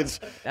 See,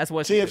 that's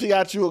what she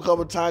got you a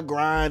couple times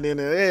grinding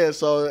and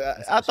so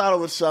I thought it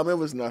was something. It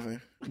was nothing.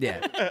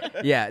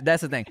 Yeah,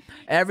 that's the thing.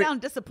 You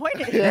sound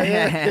disappointed.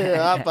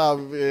 Yeah, I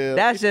thought,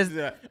 that's just.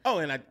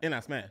 And I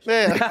smashed.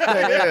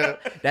 Yeah.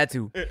 That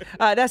too.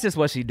 That's just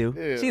what she do.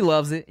 Yeah. She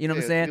loves it. You know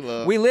what I'm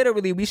saying?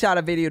 We shot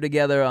a video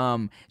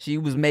together. She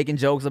was making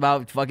jokes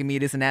about fucking me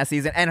this and that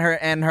season, and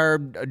her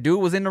dude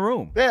was in the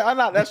room.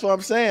 Yeah, that's what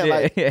I'm saying.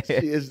 Like, she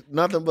is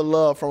nothing but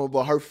love from her,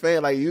 but her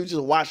fan. Like, you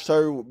just watched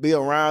her be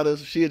around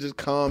us. She'd just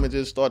come and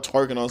just start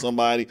twerking on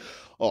somebody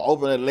or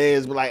open her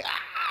legs, be like,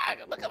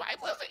 look at my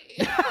pussy.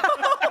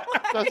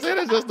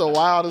 Justina's just the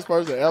wildest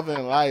person ever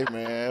in life,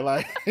 man.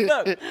 Like,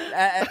 look,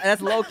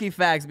 that's low key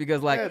facts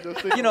because, like,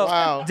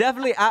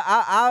 definitely,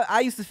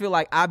 I used to feel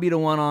like I'd be the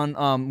one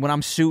on when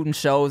I'm shooting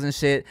shows and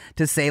shit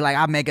to say like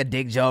I make a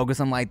dick joke or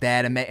something like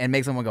that and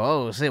make someone go,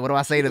 oh shit, what do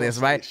I say to this,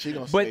 right?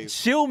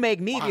 She'll make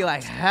me be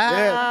like,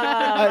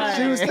 like,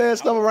 she was saying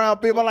stuff around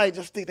people. I'm like,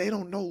 just think they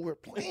don't know we're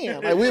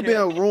playing. Like, we'd be in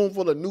a room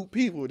full of new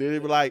people. They'd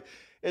be like,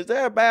 is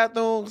there a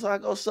bathroom so I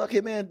go suck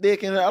Hitman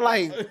dick? And I'm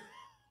like,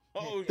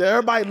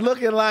 everybody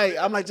looking like,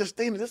 I'm like,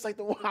 Justina, this like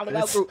the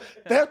Wildnout group.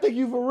 They'll think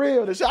you for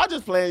real. I'm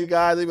just playing you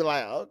guys. They be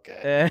like,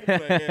 okay.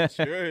 Yeah,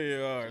 sure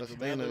you are.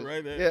 Justina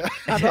right there. Yeah,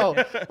 I know.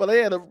 But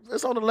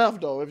it's on the left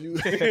though. If you.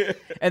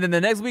 And then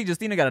the next week,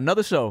 Justina got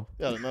another show.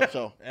 Yeah, another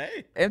show.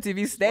 Hey.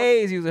 MTV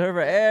stays using her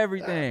for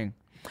everything.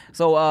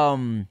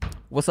 So,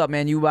 what's up,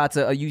 man? You about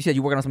to? You said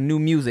you working on some new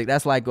music.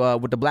 That's like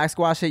with the Black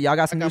Squad shit. Y'all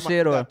got some new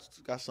shit, or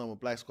got some with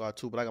Black Squad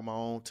too? But I got my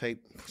own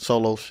tape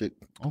solo shit.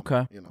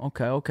 Okay. You know.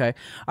 Okay. All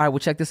right. Well,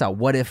 check this out.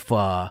 What if?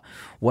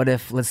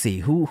 Let's see.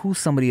 Who's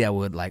somebody that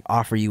would like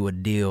offer you a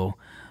deal?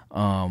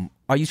 Are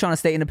you trying to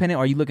stay independent,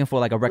 or are you looking for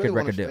like a record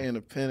deal? Stay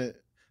independent,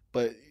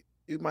 but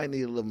you might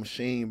need a little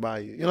machine by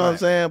you. You know what I'm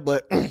saying?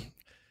 But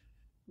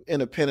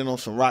independent on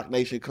some Rock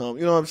Nation come.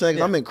 You know what I'm saying?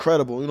 'Cause I'm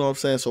incredible. You know what I'm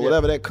saying? So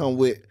whatever that come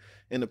with.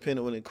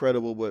 Independent and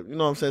incredible, but you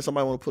know what I'm saying?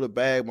 Somebody want to put a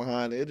bag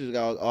behind it. It just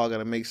all got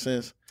to make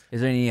sense. Is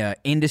there any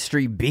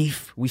industry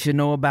beef we should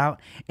know about?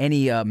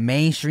 Any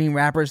mainstream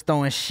rappers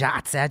throwing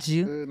shots at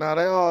you? Nah,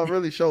 they all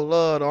really show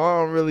love. I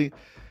don't really,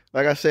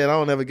 like I said, I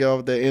don't ever get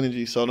off that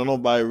energy. So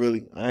nobody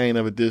really, I ain't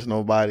ever diss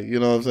nobody. You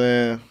know what I'm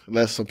saying?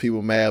 Unless some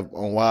people mad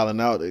on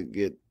Wildnout, they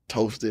get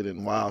toasted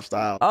in Wild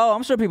Style. Oh,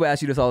 I'm sure people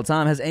ask you this all the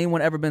time. Has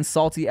anyone ever been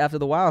salty after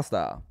the Wild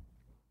Style?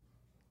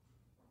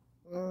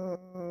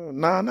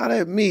 Nah, not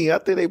at me. I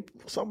think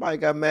somebody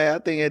got mad. I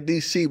think at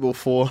DC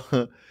before.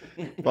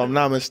 If I'm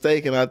not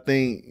mistaken, I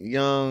think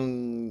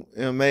Young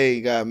M.A.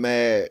 got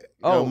mad.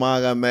 Young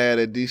Ma got mad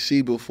at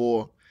DC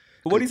before.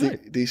 What did he say?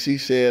 DC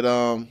said,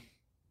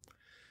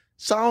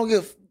 so I don't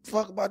give a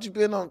fuck about you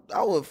being on,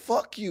 I would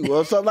fuck you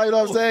or something like, you know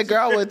what I'm saying?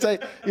 Girl, I would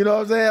take, you know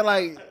what I'm saying?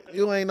 Like,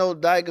 you ain't no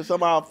dyke or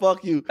somehow I'll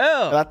fuck you.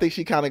 And I think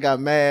she kind of got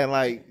mad,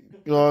 like,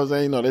 you know what I'm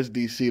saying? You know, that's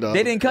DC though.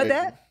 They didn't cut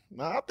that?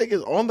 No, I think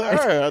it's on the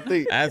her. I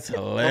think that's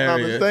hilarious.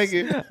 I'm not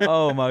mistaken.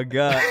 Oh my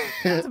God.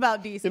 It's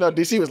about DC. You know,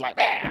 DC was like,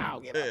 man, I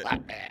don't give a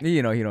fuck, man.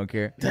 You know, he don't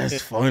care. That's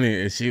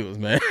funny. And she was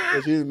mad.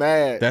 She was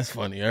mad. That's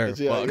funny. Her.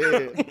 Yeah.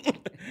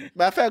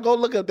 Matter of fact, go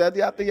look up that.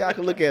 I think y'all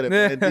can look at it,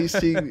 man.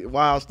 DC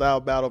Wild Style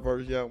Battle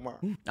versus Young Ma.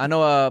 I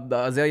know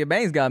Azalea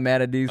Banks got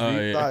mad at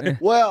DC. Yeah.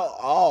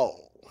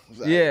 Well,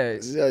 yeah.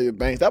 Azalea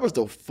Banks. That was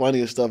the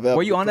funniest stuff ever.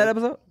 Were you on that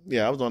episode?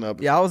 Yeah, I was on that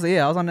episode.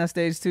 Yeah, I was on that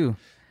stage too.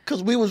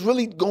 Because we was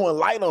really going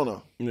light on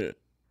her. Yeah.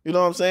 You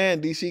know what I'm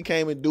saying? DC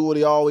came and do what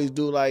he always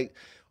do. Like,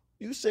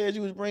 you said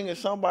you was bringing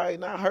somebody,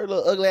 not her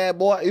little ugly ass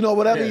boy. You know,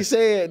 whatever he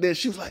said. Then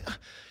she was like,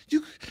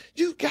 you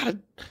got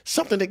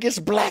something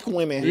against black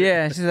women.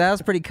 Yeah, she said, that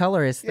was pretty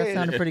colorist. That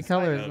sounded pretty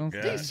colorist. Like,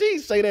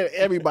 DC say that to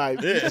everybody.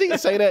 DC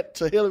say that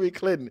to Hillary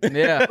Clinton.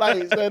 Yeah.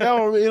 Like, so that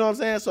don't, you know what I'm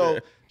saying? So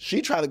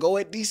she tried to go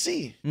at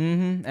DC.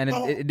 Mm-hmm. And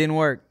it didn't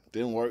work.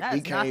 Didn't work. That's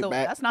we came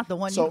back. That's not the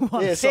one you want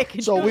to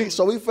pick.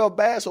 So we felt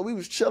bad. So we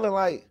was chilling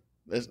like,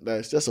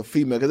 That's just a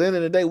female. Because at the end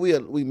of the day,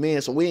 we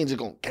men, so we ain't just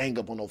gonna gang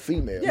up on no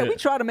female. Yeah, we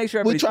try to make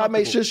sure we try to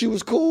make sure she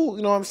was cool.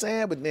 You know what I'm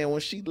saying? But then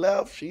when she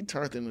left, she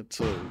turned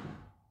into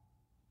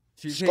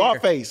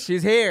Scarface.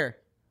 She's here.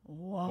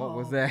 Whoa. What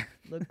was that?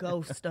 The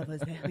ghost of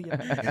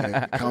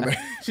Azalea.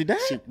 She died.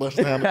 She bust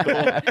down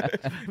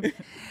the door.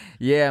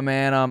 Yeah,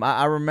 man.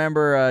 I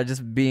remember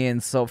just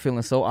feeling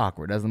so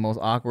awkward. That's the most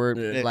awkward.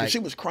 Yeah, like she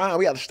was crying.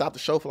 We had to stop the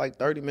show for like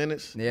 30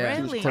 minutes. Yeah,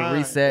 Really? She was crying. To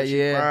reset.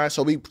 She crying.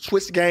 So we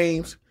switched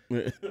games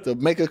to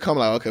make her come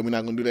like, okay, we're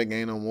not gonna do that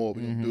game no more.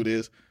 We're gonna do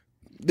this.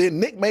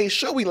 Then Nick made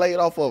sure we laid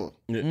off of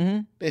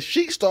her. Then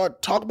she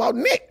started talking about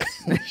Nick.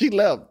 She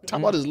left.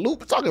 Talking about his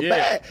loop, talking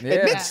bad. Yeah.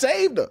 And Nick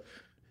saved her.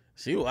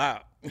 She wild.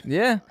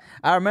 Yeah,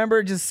 I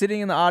remember just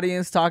sitting in the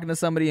audience talking to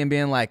somebody and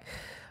being like,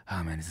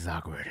 "Oh man, this is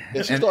awkward."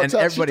 And she started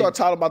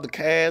talking about the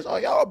cast. Oh,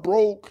 y'all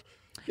broke.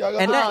 Y'all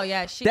got And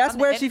that's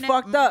where she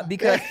fucked up,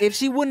 because if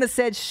she wouldn't have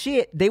said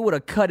shit, they would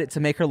have cut it to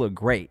make her look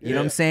great. You know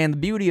what I'm saying? The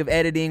beauty of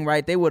editing,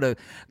 right? They would have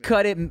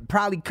cut it and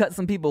probably cut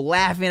some people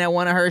laughing at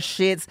one of her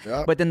shits.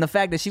 Yep. But then the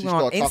fact that she went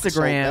on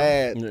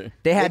Instagram,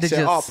 they had to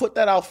just... Oh, put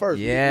that out first.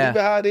 Yeah. Leave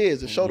it how it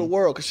is and show the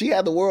world. Because she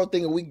had the world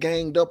thinking we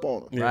ganged up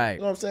on her. Right. You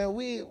know what I'm saying?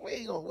 We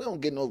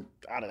don't get no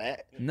out of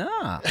that.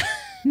 Nah.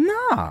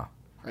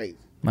 Crazy.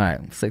 All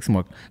right, let's take some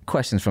more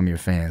questions from your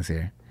fans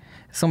here.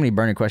 So many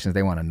burning questions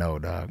they want to know,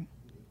 dog.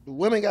 The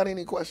women got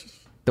any questions?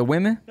 The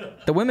women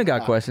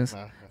got questions.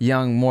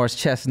 Young Morris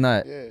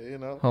Chestnut. Yeah, you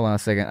know. Hold on a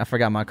second. I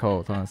forgot my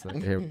code. Hold on a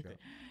second. Here we go.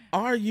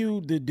 Are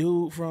you the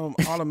dude from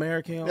All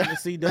American on the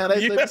CW? Now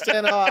they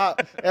saying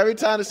every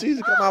time the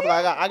season come out,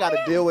 like, I got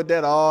to deal with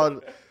that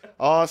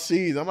all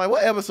season. I'm like,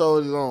 what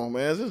episode is on,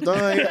 man? Is this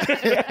done?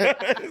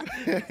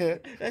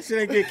 That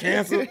shit ain't get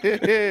canceled.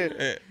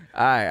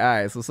 All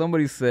right. So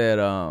somebody said,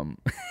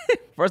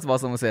 first of all,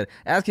 someone said,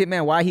 ask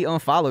Hitman why he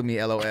unfollowed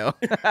me, LOL.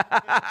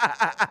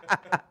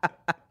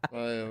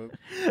 I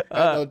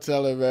don't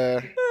tell him,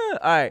 man. All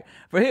right.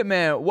 For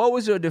Hitman, what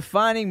was your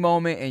defining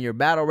moment in your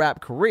battle rap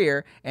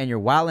career and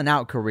your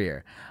Wildnout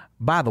career?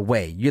 By the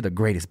way, you're the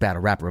greatest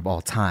battle rapper of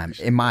all time,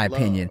 in my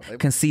opinion.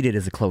 Conceded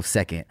is a close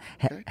second.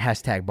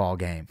 Hashtag ball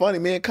game. Funny,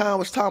 me and Khan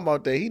was talking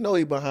about that. He know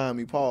he behind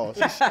me. Pause.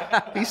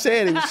 He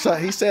said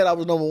I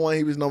was number one.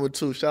 He was number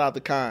two. Shout out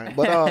to Khan.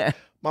 But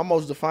my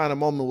most defining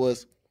moment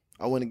was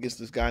I went against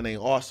this guy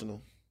named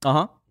Arsenal.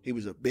 He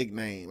was a big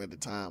name at the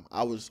time.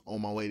 I was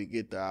on my way to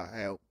get there. I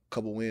had a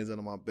couple wins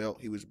under my belt.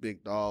 He was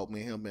big dog.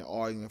 Me and him been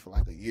arguing for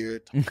like a year.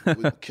 We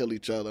would kill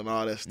each other and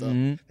all that stuff.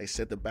 They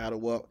set the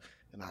battle up,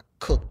 and I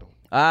cooked him.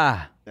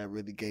 That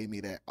really gave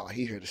me that,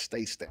 he here to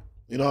stay stamp.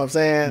 You know what I'm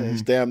saying? And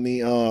stamped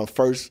me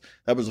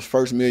that was the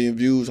first million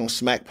views on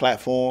Smack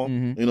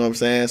platform. You know what I'm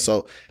saying?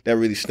 So that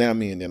really stamped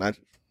me, and then I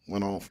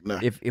went on from there.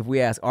 If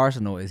we ask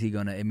Arsenal, is he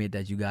going to admit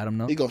that you got him,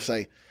 though? He going to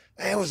say,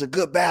 man, it was a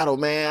good battle,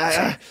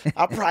 man.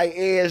 I probably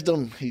edged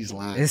him. He's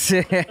lying.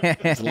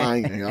 He's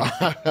lying, you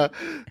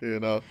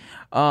know.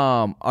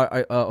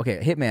 Okay,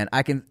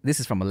 Hitman, this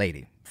is from a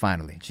lady.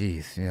 Finally,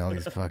 jeez, all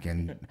these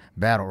fucking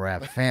battle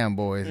rap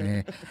fanboys,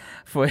 man.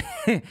 For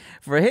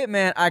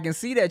Hitman, I can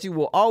see that you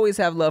will always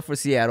have love for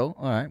Seattle.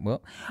 All right,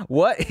 well,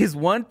 what is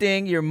one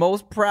thing you're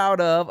most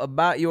proud of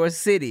about your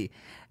city,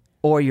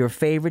 or your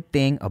favorite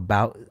thing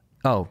about?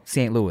 Oh,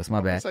 St. Louis, my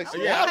bad.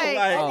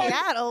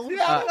 Seattle. You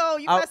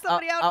got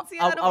somebody out in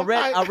Seattle?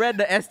 I read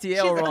the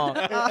STL wrong.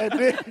 And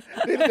then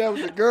that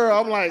was a girl.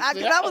 I'm like,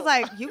 I was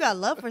like, you got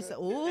love for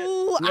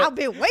Ooh, I've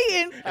been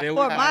waiting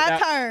for my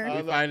turn.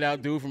 We find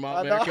out dude from All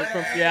American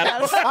from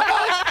Seattle.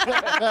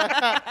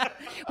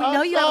 We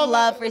know you have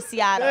love for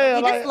Seattle.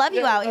 Yeah, we just love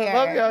you out here.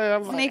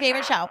 It's my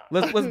favorite show.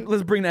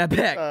 Let's bring that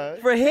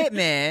back. For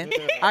Hitman,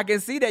 I can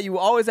see that you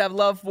always have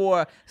love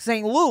for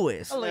St.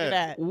 Louis. Oh, look at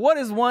that. What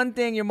is one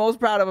thing you're most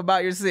proud of about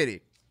your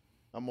city?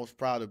 I'm most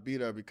proud to be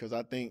there because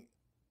I think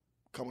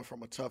coming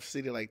from a tough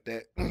city like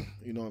that,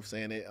 you know what I'm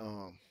saying, it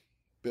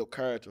built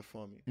character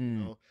for me. You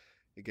know,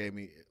 it gave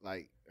me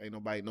ain't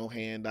nobody no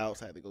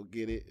handouts. I had to go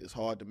get it. It's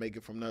hard to make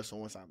it from there. So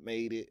once I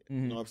made it,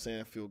 you know what I'm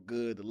saying, I feel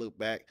good to look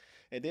back.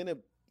 And then it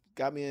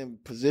got me in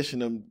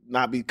position to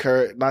not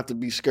to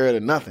be scared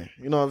of nothing.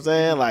 You know what I'm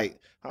saying? Like,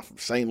 I'm from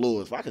St.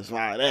 Louis. If I can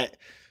survive that,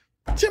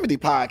 Timothy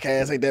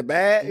podcast ain't that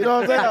bad. You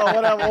know what I'm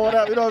saying? Or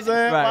whatever. You know what I'm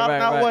saying?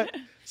 Right.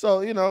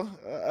 So, you know,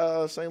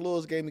 St.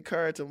 Louis gave me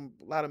courage and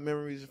a lot of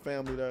memories and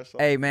family there. So.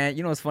 Hey, man,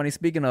 you know what's funny?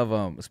 Speaking of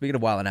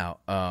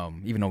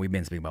Wildnout, even though we've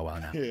been speaking about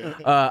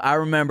Wildnout, I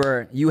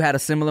remember you had a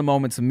similar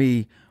moment to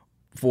me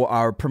for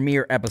our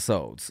premiere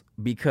episodes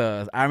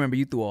because I remember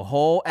you threw a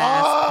whole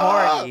ass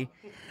party.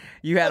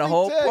 You had a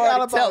whole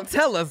party.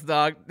 Tell us,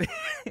 dog.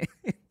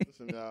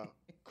 Listen, y'all,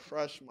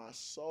 crushed my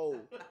soul.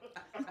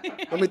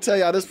 Let me tell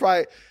y'all, this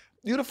probably...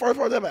 You the first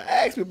person ever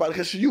asked me about it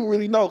because you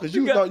really know because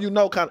you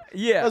know kind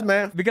of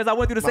man. Because I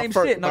went through the same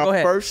shit. No, go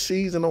ahead. My first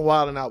season of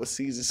Wildnout was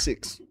season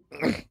 6,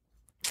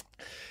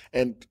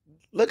 and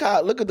look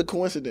at the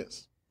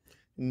coincidence.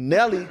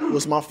 Nelly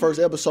was my first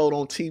episode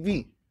on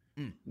TV.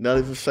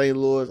 Nelly from St.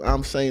 Louis.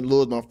 I'm St.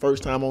 Louis. My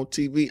first time on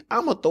TV.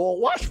 I'm gonna throw a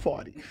watch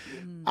party.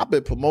 I've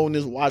been promoting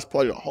this watch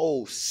party. The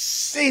whole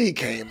city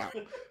came out.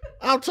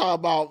 I'm talking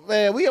about,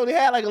 man, we only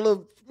had like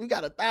we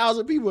got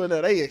 1,000 people in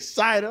there. They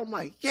excited. I'm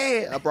like,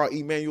 yeah. I brought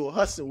Emmanuel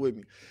Hudson with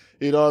me.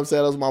 You know what I'm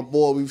saying? That was my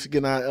boy. We was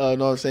getting out, you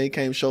know what I'm saying? He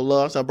came to show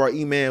love. So I brought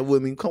E-Man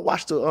with me. Come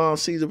watch the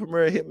season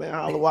premiere of Hitman,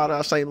 Holla,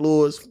 Wildnout, St.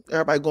 Louis.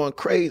 Everybody going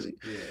crazy.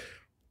 Yeah.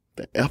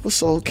 The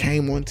episode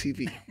came on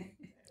TV.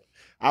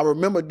 I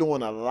remember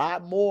doing a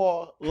lot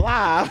more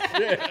live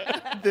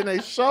than they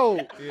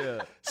showed.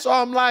 Yeah. So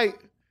I'm like,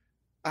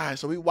 all right,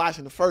 so we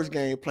watching the first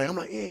game play. I'm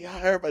like, yeah,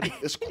 everybody,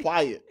 it's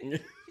quiet.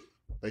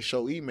 They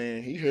show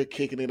E-Man. He here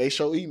kicking it. They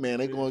show E-Man.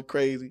 They going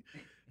crazy.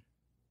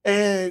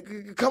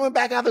 And coming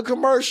back out the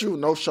commercial,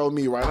 no show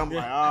me, right? I'm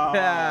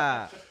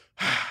like,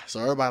 So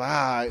everybody, all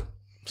right.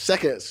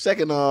 Second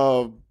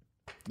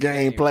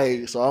game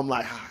play. So I'm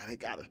like, they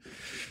gotta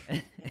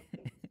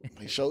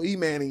they show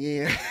E-Man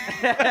again.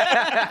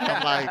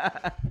 I'm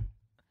like,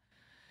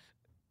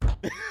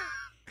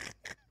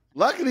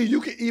 luckily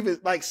you can even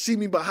like see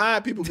me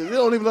behind people because it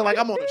don't even look like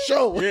I'm on the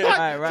show.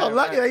 Yeah, right, so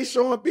luckily they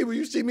showing people,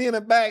 you see me in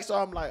the back. So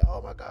I'm like,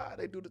 oh my God,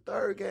 they do the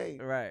third game.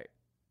 Right.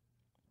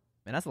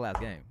 Man, that's the last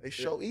game. They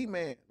show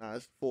E-Man. Nah,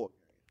 it's 4.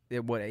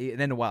 Then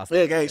the Wild.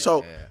 Yeah, game.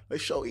 So they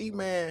show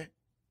E-Man.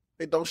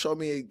 They don't show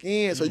me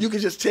again. So you can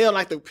just tell,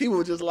 like, the people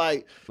were just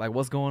like,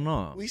 what's going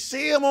on? We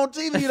see him on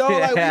TV, though.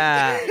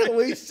 Like,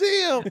 we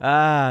see him.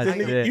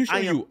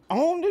 You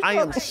own this? I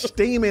am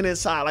steaming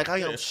inside. Like, I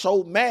am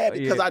so mad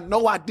because I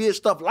know I did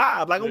stuff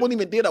live. Like, I wouldn't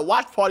even did a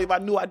watch party if I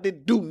knew I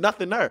didn't do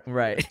nothing there.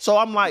 Right. So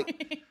I'm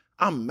like,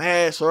 I'm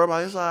mad. So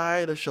everybody's like, all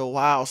right, to show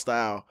Wild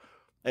Style.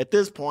 At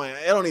this point,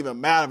 it don't even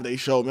matter if they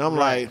show me. I'm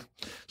like,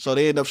 so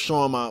they end up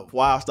showing my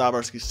Wild Style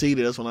versus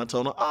Conceited. That's when I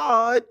told them,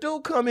 oh, it do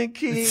come in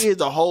kids.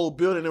 The whole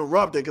building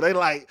erupted because they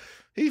like,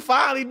 he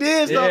finally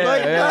did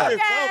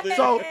something.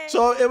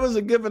 So it was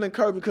a give and a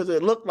curve because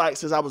it looked like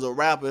since I was a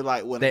rapper,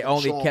 like when they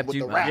only kept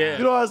you. The rap.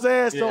 You know what I'm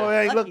saying? So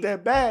it ain't looked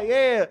that bad.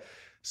 Yeah.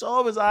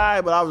 So it was all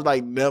right, but I was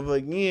like, never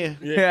again.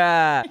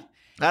 Yeah.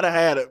 I'd have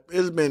had it.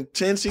 It's been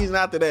 10 seasons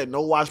after that.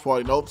 No watch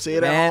party. Nope. See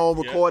it at home,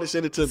 record it,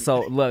 send it to me. So,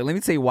 look, let me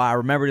tell you why I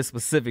remember this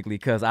specifically,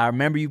 because I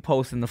remember you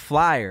posting the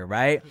flyer,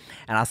 right?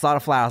 And I saw the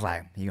flyer. I was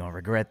like, you going to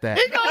regret that.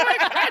 He going to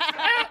regret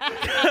that.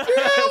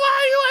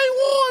 Why you ain't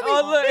warned me?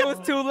 Oh, look, it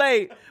was too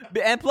late.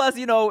 And plus,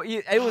 you know,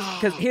 it was,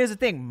 because here's the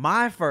thing.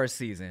 My first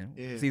season,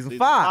 season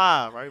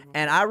 5. Right?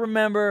 And I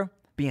remember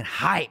being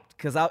hyped.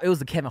 Because it was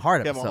the Kevin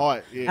Hart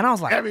episode. And I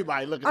was like,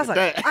 everybody looking at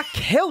that. I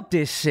killed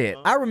this shit.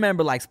 I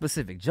remember like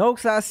specific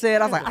jokes I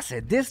said. I was like, I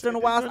said this in a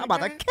while. I'm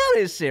about to kill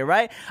this shit,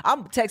 right?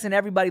 I'm texting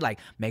everybody like,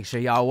 make sure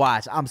y'all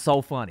watch. I'm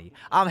so funny.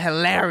 I'm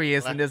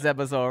hilarious in this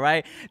episode,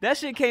 right? That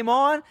shit came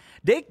on.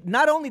 They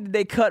not only did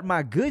they cut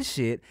my good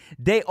shit,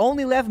 they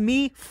only left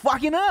me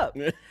fucking up.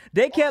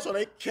 They kept,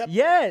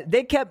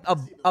 they kept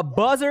a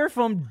buzzer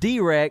from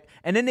D-Rec,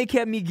 and then they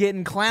kept me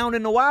getting clowned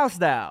in the Wild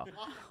Style.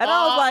 And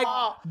I was like,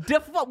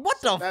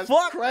 what the That's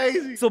fuck?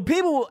 Crazy. So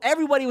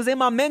everybody was in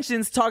my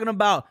mentions talking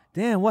about,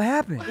 damn, what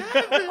happened?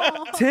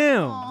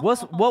 Tim,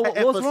 what's wrong?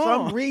 For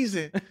some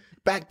reason,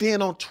 back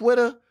then on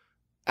Twitter,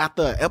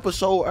 after an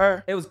episode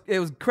aired, it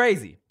was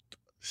crazy.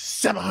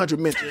 700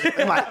 mentions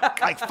in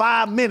like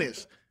 5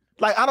 minutes.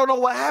 Like, I don't know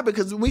what happened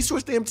because when we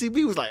switched to MTV,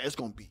 it was like, it's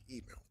going to be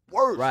even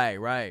worse.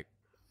 Right.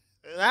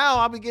 Now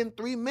I'll be getting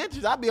 3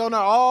 mentions. I'll be on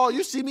there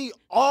you see me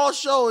all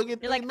show and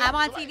get. You're like, I'm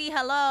on TV.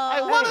 Hello.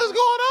 Hey, what is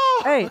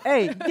going on?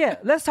 Hey, yeah,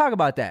 let's talk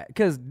about that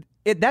because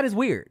that is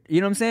weird.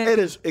 You know what I'm saying? It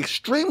is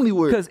extremely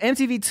weird. Because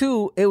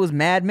MTV2, it was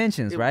mad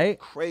mentions, right?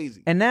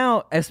 Crazy. And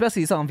now,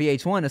 especially it's on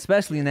VH1,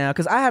 especially now,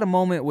 because I had a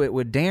moment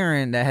with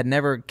Darren that had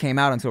never came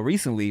out until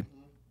recently.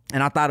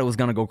 And I thought it was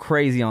going to go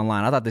crazy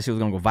online. I thought this shit was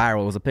going to go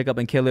viral. It was a pick up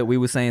and kill it. We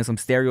were saying some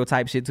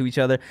stereotype shit to each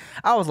other.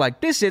 I was like,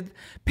 this shit,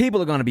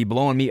 people are going to be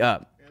blowing me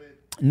up.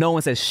 No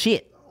one says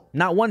shit.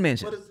 Not one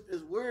mention. But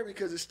it's weird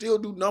because it still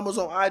do numbers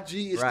on IG.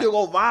 It still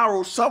go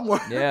viral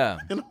somewhere. Yeah.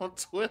 And on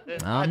Twitter.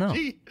 I don't know.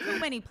 Too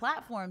many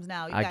platforms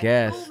now. You I got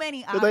guess. too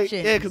many options.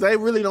 Because they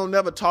really don't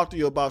never talk to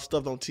you about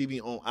stuff on TV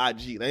on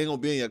IG. They ain't going to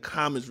be in your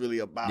comments really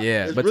about it.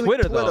 Yeah, It's but really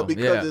Twitter though.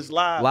 because it's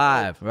live.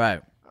 Live,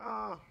 right.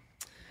 That's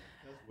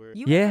weird.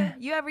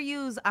 You ever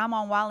use I'm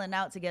on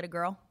Wildnout to get a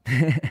girl?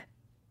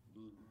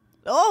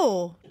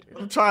 Oh.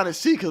 I'm trying to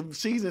see because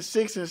season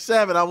 6 and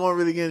 7, I wasn't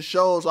really getting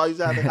shows. So I used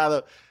to have to kind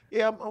of,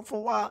 I'm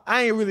from Wild.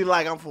 I ain't really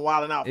like I'm from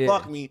Wildnout. Yeah.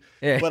 Fuck me.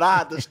 Yeah. But I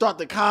had to start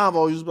the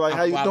convo. You just be like,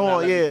 how you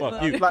doing? Yeah.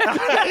 Fuck you. Like,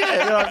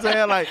 yeah, you know what I'm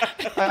saying? Like,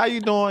 how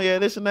you doing? Yeah,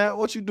 this and that.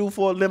 What you do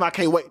for a living? I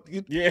can't wait.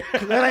 That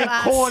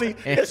ain't corny.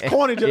 It's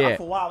corny just I'm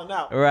from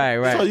Wildnout.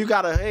 Right. So you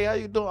gotta, hey, how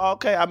you doing?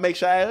 Okay, I make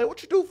sure I ask, hey,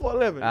 what you do for a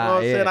living? You know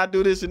what I'm saying? I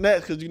do this and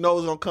that because you know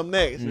it's gonna come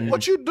next.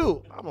 What you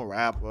do? I'm a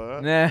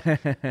rapper.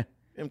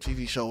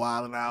 MTV show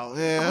Wildnout.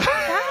 Yeah.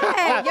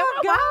 Hey, you're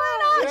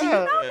Wildnout. Do you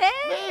know that?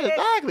 Yeah,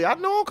 exactly. I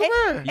know him. Come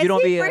here. You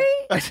don't be free?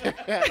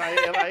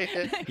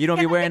 you don't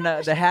be wearing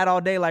the hat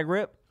all day like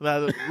Rip?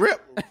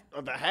 Rip.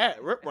 the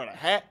hat, Rip wear the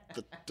hat,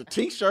 the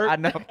t-shirt, I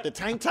know. the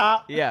tank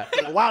top, Yeah.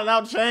 the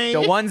Wildnout chain,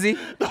 The onesie.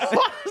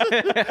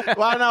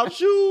 Wildnout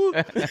shoes.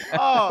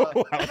 Oh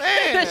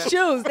man, The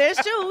shoes. There's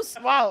shoes.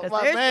 wow, That's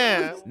my their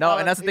man. No,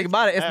 and that's the thing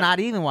about it. It's not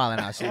even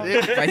Wildnout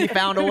shit. But he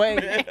found a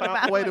way.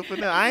 Found a way to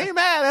finesse. I ain't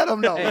mad at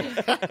him though.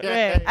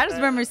 Yeah. I just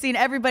remember seeing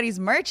everybody's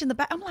merch in the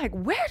back. I'm like,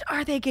 where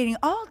are they getting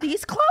all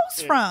these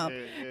clothes from?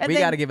 And We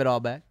then got to give it all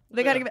back.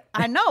 They gotta give it.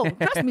 I know.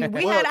 Trust me.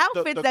 We Well, had the-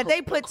 outfits the that cor- they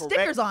the put correct-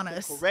 stickers on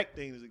us. The correct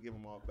thing is to give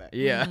them all back.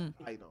 Yeah.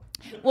 I know.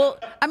 Well,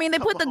 I mean, they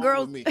put the Come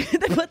girls. home with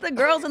They put the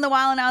girls in the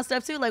Wild 'N Out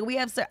stuff too. Like we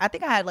have. I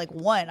think I had like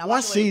one. I One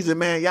walked away- season,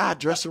 man, y'all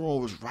dressing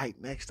room was right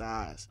next to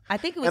ours. I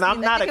think it was. And I'm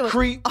I not think a it was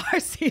creep. Our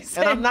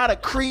season. And I'm not a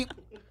creep,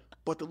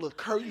 but the little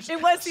curtains It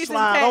was season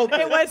slide 10.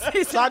 open. It was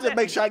season So I just 10.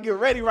 make sure I get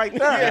ready right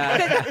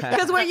there.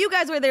 Because where you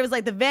guys were, there was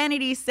like the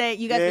vanity set.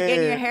 You guys were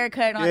getting your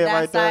haircut on Yeah, that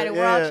right side, there. and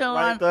we're all Yeah, chilling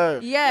right on.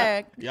 there.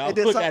 Yeah. Y'all And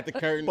then look some- at the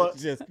curtain. But,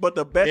 It's just but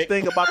the best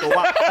thing about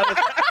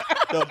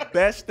the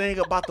best thing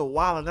about the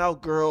Wild 'N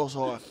Out girls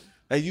are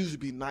they used to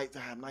be nice to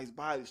have nice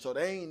bodies, so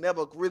they ain't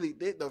never really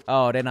did the.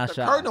 Oh, they're not the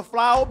shy. curtain will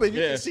fly open, you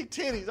Yeah. can see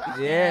titties.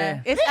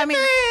 Yeah. It's. I mean.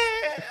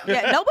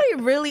 Yeah, nobody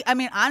really. I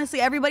mean,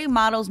 honestly, everybody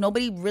models.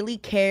 Nobody really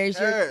cares.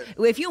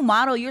 If you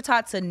model, you're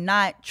taught to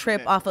not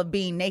trip off of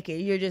being naked.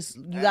 You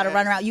got to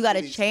run around. You got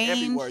to Titties change.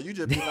 everywhere. You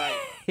just be like,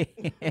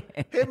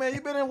 hey man,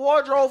 you been in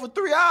wardrobe for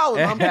 3 hours.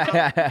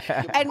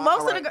 And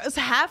most of the girls,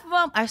 half of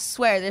them, I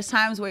swear, there's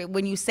times where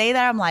when you say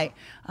that, I'm like,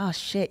 oh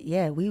shit,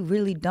 yeah, we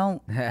really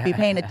don't be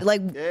paying it.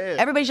 Like Yeah.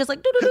 everybody's just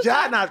like, doo doo Cause doo.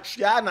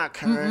 y'all not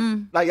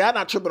caring. Like y'all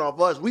not tripping off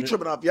us. We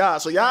tripping off y'all.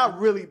 So y'all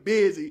really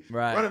busy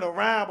Right. running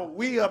around, but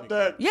we up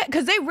there. Yeah,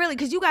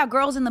 because you got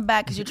girls in the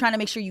back because you're trying to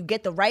make sure you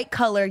get the right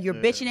color. You're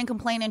bitching and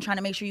complaining, trying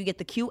to make sure you get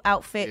the cute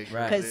outfit.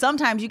 Right. Because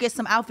sometimes you get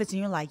some outfits and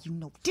you're like, you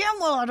know damn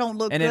well I don't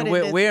look And good then in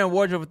we're, this. we're in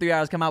wardrobe for 3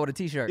 hours, come out with a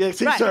t-shirt. Yeah,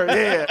 t-shirt.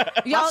 Yeah,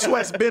 Y'all- my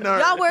sweat's been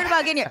earned. Y'all worried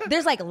about getting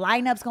there's like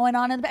lineups going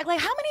on in the back. Like,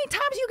 how many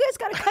times you guys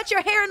gotta cut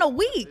your hair in a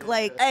week?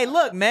 Like, Hey,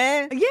 look,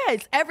 man. yeah,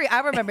 it's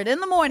I remember it in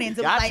the mornings.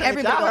 It was Y'all like change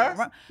everybody y'all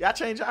go, hair. Y'all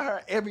change y'all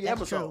hair every That's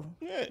episode.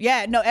 true.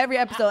 Yeah, no, every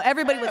episode.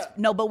 Everybody was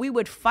no, but we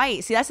would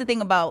fight. See, that's the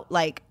thing about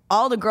like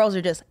all the girls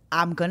are just,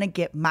 I'm gonna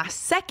get my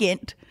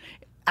second.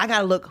 I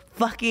gotta look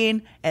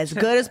fucking as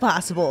good as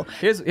possible.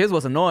 Here's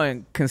what's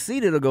annoying.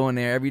 Conceited will go in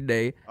there every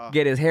day,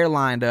 get his hair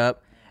lined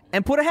up,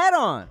 and put a hat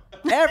on.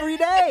 Every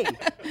day.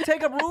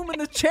 Take up room in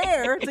the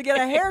chair to get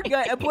a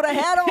haircut and put a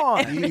hat on.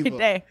 Every Diva.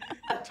 day.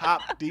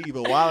 Top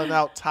diva, Wild 'N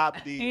Out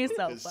top diva. He's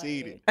so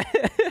conceited.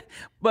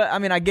 But I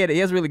mean, I get it. He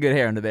has really good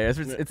hair under there.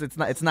 It's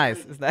nice. It's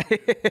nice.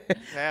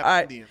 Half All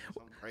right. Indian.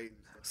 Something crazy.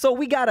 So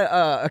we got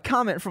a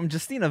comment from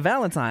Justina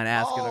Valentine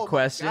asking Oh, a my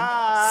question.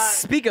 God.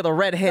 Speak of the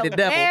redheaded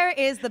devil. Where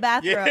is the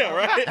bathroom? Yeah,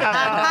 right.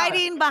 I'm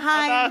hiding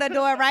behind the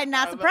door right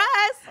now. Surprise.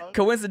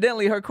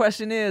 Coincidentally, her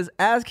question is,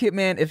 ask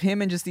Hitman if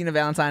him and Justina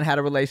Valentine had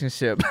a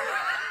relationship.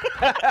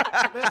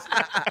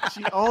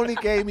 She only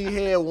gave me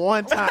head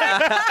one time.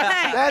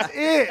 That's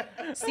it.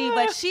 See,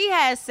 but she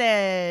has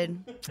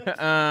said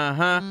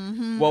Uh-huh.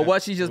 Well,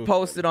 what she just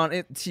posted on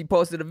it, she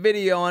posted a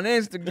video on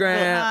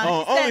Instagram.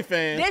 On she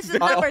said, OnlyFans. This is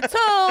number 2.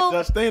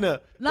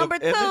 Justina. Number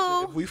if-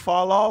 two. If we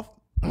fall off,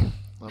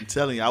 I'm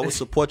telling you, I would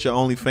support your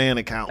OnlyFans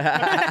account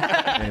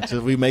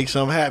until we make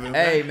something happen.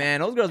 man. Hey,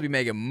 man, those girls be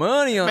making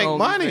money on Make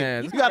money.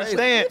 OnlyFans. You gotta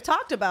understand. We've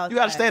talked about You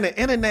understand the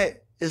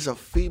internet is a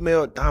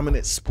female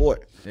dominant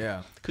sport.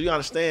 Yeah. Cause you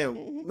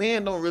understand,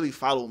 men don't really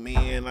follow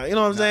men. Like, you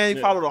know what I'm saying?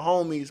 You follow the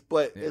homies,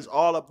 but it's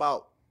all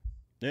about.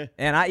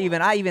 And I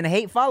even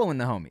hate following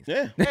the homies.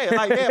 Yeah. Yeah,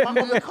 like yeah, my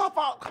homie come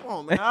out. Come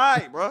on, man. All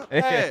right, bro.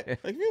 Yeah.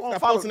 Like, you I wanna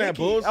stop follow posting that Nikki.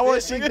 bullshit. I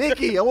want to see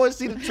Nikki. I want to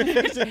see the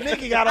tricks that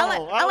Nikki got on.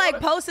 I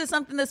like posted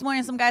something this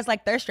morning. Some guys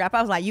like thirst trap.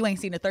 I was like, you ain't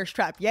seen a thirst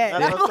trap yet.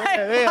 That's what I'm Like,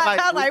 saying. Yeah, like,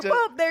 I was we like, just-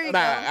 boop, there you go.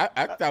 Nah,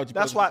 I thought you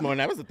That's posted why- this morning.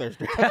 That was a thirst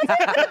trap.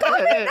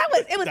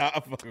 It was. Nah,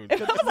 I'm fucking with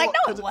you. I was like,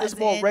 no, it It's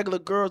more wasn't. regular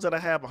girls that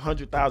have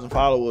 100,000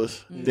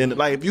 followers than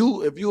like if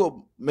you a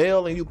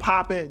male and you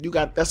popping,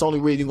 that's the only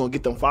reason you gonna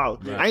get them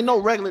followers. Ain't no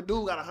regular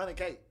dude got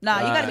 100K. Nah,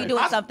 you gotta be Right.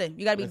 doing something.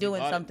 You gotta be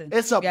doing something.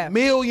 It's a Yeah.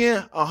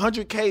 million,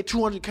 100K,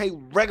 200K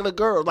regular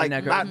girls. Like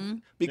Isn't that not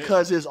crazy?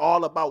 because it's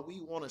all about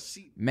we want to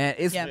see. Man,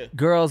 it's Yeah.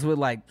 girls with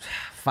like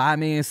 5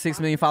 million, 6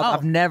 million followers. Oh.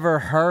 I've never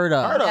heard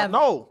of. Heard of? Never.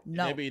 No,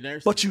 No. Maybe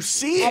nurse. but you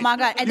see it. Oh my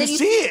God. And you then you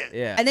see it.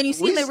 Yeah. And then you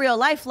see We them in real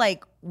life,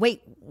 like,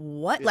 wait,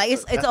 what? Like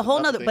it's that's a whole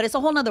another nother, thing. but it's a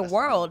whole nother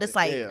world. It's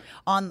like Yeah.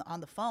 on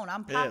the phone.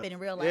 I'm popping in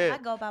real life. Yeah.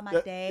 I go by my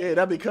That- day.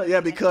 Yeah,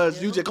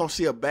 because you just gonna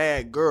see a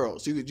bad girl.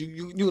 So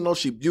you know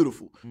she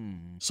beautiful.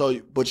 So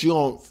but you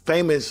on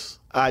famous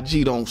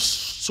IG don't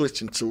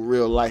switch into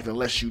real life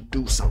unless you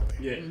do something.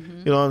 Yeah.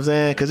 You know what I'm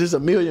saying? Because there's a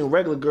million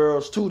regular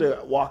girls too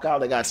that walk out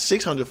that got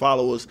 600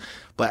 followers,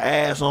 but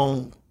ass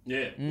on.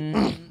 Yeah.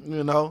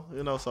 You know.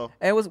 So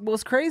And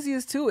what's crazy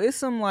is too, it's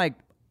some like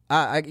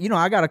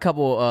I got a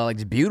couple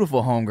like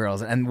beautiful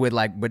homegirls and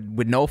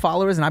with no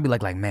followers, and I'd be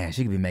like, man,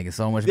 she could be making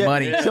so much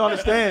money. You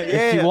understand? Yeah,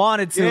 if she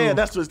wanted to. Yeah,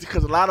 that's just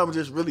because a lot of them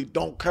just really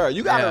don't care.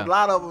 You got a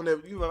lot of them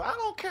that I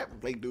don't care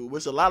what they do, but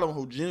it's a lot of them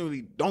who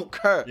genuinely don't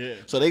care. Yeah.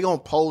 So they gonna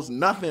post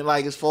nothing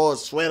like as far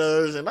as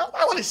sweaters, and I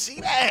want to see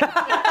that.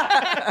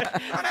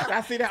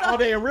 I see that all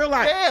day in real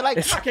life. Yeah,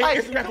 like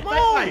come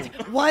on,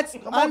 what's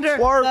under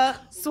the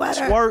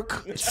sweater?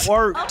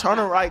 Twerk, turn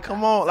it right.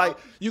 Come on, like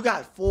you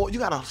got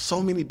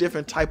so many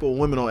different type of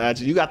women on IG.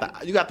 You got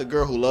the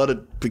girl who love the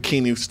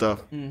bikini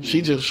stuff. Mm-hmm.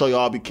 She just show you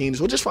all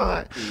bikinis, which is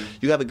fine. Mm-hmm.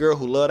 You got the girl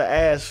who love the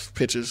ass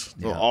pictures.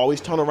 Yeah. Always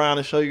turn around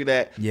and show you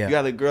that. Yeah. You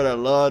got the girl that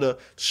love to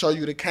show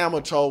you the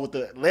camel toe with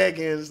the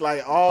leggings,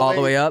 like all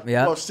the way up.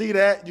 Yeah, you see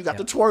that. You got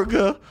the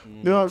twerker. Mm-hmm.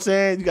 You know what I'm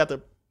saying? You got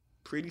the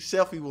pretty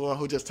selfie one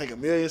who just take a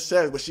million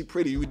selfies, but she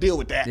pretty. You deal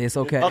with that. It's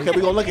okay. Okay,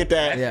 we gonna look at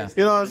that. Yeah.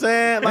 You know what I'm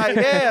saying? Like,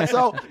 yeah.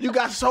 So you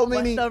got so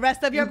many. What's the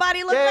rest of your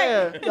body look like?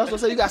 Yeah, that's what I'm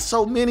saying. You got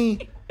so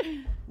many.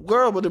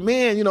 Girl, but the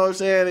men, you know what I'm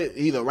saying?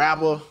 Either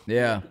rapper,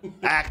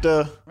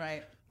 actor,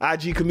 right,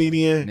 IG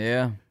comedian.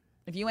 Yeah.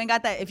 If you ain't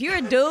got that, if you're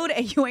a dude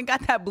and you ain't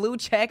got that blue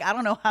check, I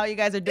don't know how you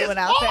guys are doing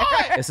out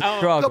there. It's a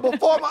struggle.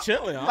 Before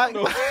chilling, I don't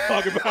know what you're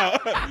talking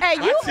about. Hey,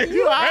 you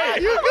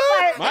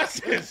good? My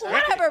shit's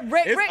whatever.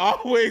 Rick,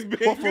 always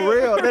been for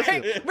real.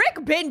 Listen,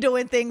 Rick been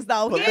doing things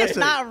though. He is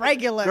not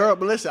regular. Girl,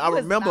 but listen, I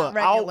remember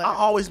I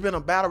always been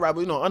a battle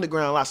rapper. You know,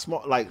 underground a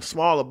lot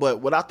smaller,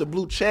 but without the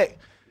blue check,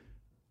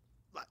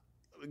 like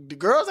the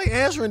girls ain't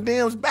answering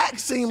DMs back.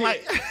 Seem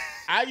like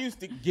I used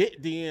to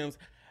get DMs.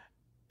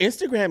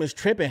 Instagram is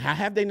tripping. How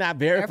have they not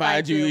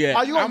verified you yet?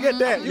 Oh, you gonna get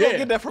that? You gonna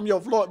get that from your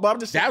floor? But I'm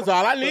just saying, that's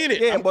all I needed.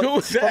 Yeah, but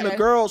cool from the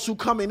girls who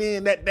coming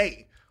in that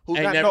day. Who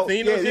ain't never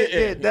seen those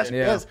yet? That's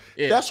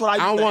what I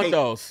used don't to want hate.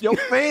 those. Your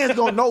fans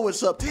gonna know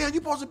what's up. Damn, you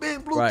supposed to be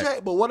in blue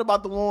check. But what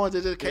about the ones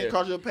that just can't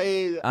cross your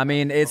page? I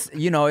mean, it's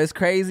it's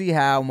crazy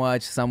how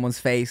much someone's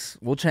face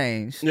will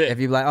change if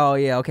you're like, oh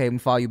yeah, okay, we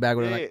follow you back.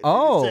 Like,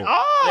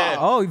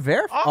 you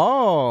verify.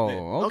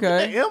 Oh, okay. Don't get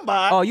that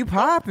invite. Oh, you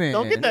popping?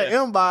 Don't get that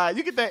invite.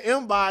 You get that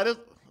invite.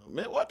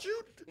 Man, what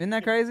you? Isn't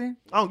that crazy?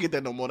 I don't get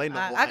that no more. They know.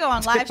 I go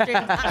on live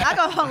streams. I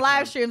go on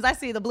live streams. I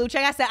see the blue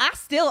check. I said, I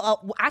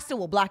still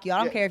will block you.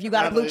 I don't care if you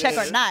got a blue check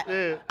or not.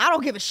 Yeah. I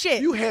don't give a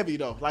shit. You heavy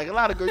though. Like a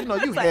lot of girls,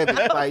 you heavy.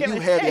 Like you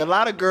heavy. A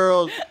lot of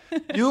girls,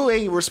 you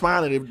ain't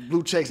responding to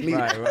blue checks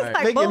neither.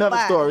 Right. They get another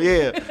story.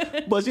 Yeah,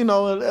 but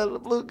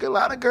a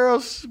lot of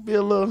girls be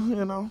a little,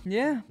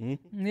 Yeah.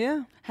 Mm-hmm.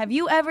 Yeah. Have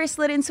you ever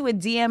slid into a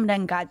DM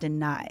then got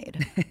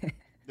denied?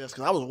 Yes,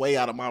 because I was way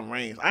out of my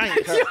range. I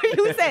ain't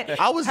you said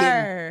I was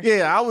her.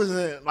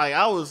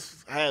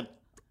 I had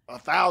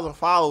 1,000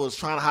 followers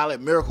trying to holler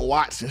at Miracle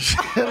Watts and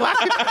shit. You know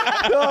what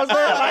I'm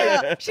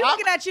saying? Like, she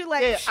looking at you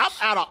like,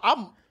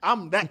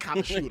 I'm that kind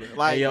of shooter.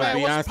 Like, hey, yo, man,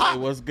 Beyonce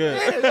was good.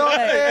 Yeah, you know what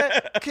I'm saying?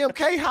 Kim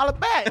K holler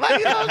back. Like,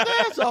 you know what I'm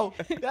saying? So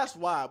that's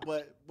why.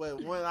 But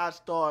when I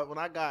started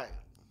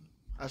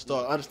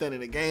understanding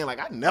the game, like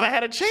I never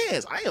had a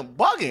chance. I am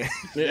bugging.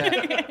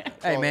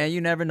 Hey man, you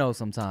never know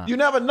sometimes. You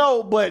never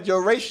know, but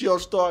your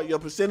your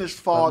percentage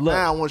fall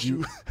down once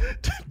you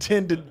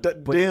tend to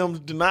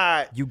DMs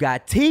denied. You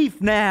got teeth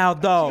now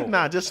though.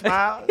 Nah, just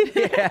smile.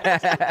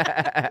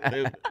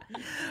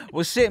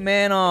 Well shit,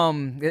 man.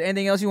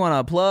 Anything else you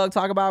wanna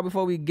talk about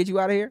before we get you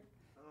out of here?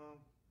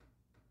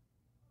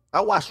 I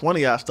watched one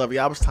of y'all stuff.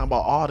 Y'all was talking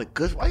about all the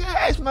good. Why y'all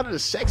ask none of the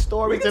sex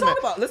stories? We can talk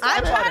about. Let's talk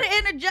about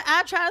it.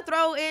 I try to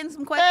throw in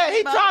some questions. Yeah,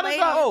 he trying to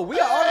talk. Oh, we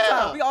got all the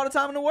time. We got all the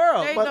time in the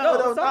world. There you go.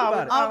 Let's talk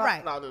about it. All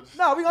right.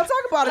 No, we gonna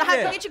talk about it. How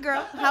you get your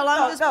girl? How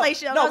long is this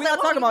relationship? No, we not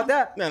talking about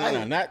that.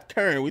 No, not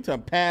current. We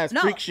talking past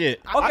freak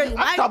shit. Okay,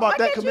 I talk about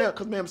that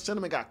because man,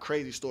 Cinnamon got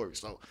crazy stories.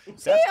 So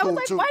that's cool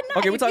too.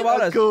 Okay, we talk about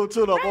us. That's cool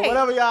too though. But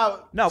whatever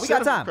y'all. No, we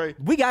got time.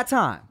 We got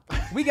time.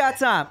 We got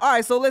time. All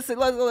right, so let's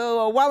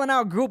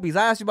Wildnout groupies.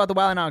 I asked you about the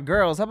Wildnout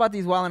girls. How about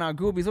these Wildnout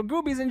groupies or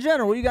groupies in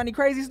general? You got any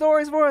crazy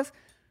stories for us?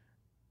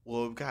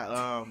 Well, we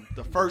got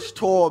the first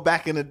tour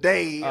back in the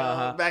day.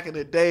 Back in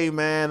the day,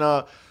 man.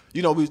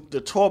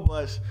 The tour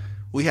bus.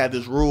 We had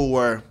this rule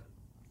where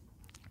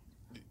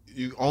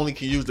you only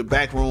can use the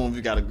back room if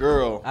you got a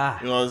girl.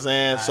 You know what I'm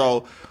saying?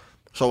 So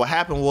what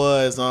happened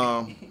was,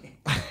 I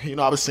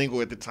was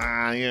single at the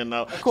time.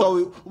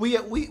 So we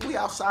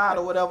outside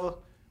or whatever.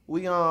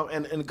 We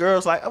and the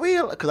girls like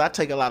because I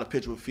take a lot of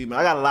pictures with female.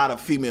 I got a lot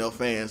of female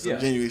fans,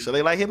 genuinely. So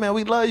they like, hey man,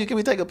 we love you. Can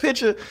we take a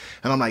picture?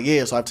 And I'm like,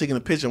 yeah. So I'm taking a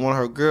picture. And one of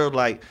her girls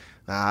like,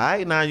 all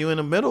right, now you in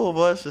the middle of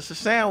us. It's a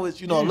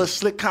sandwich. Little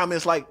slick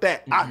comments like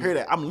that. I hear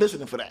that. I'm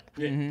listening for that.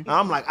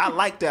 I'm like, I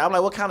like that. I'm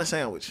like, what kind of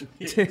sandwich?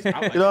 You know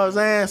what I'm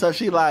saying? So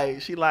she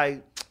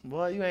like,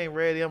 boy, you ain't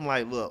ready. I'm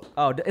like, look.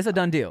 Oh, it's a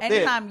done deal.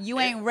 Anytime you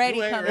ain't ready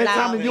comes out.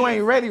 Anytime you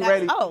ain't ready.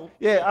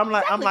 Yeah, I'm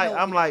like,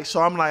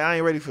 exactly I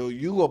ain't ready for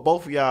you or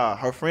both of y'all.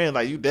 Her friend,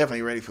 like, you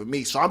definitely ready for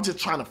me. So I'm just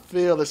trying to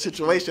feel the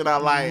situation.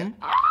 I'm like,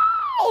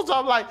 So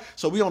I'm like,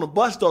 so we on the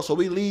bus though. So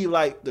we leave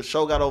like the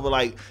show got over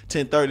like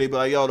 10:30. They be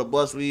like, yo, the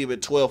bus leave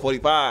at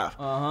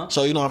 12:45.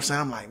 So you know what I'm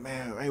saying? I'm like,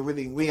 man,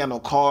 we ain't got no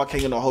car,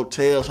 can't get no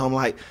hotel. So I'm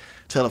like,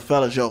 tell the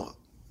fellas, yo,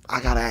 I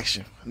got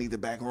action. I need the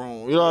back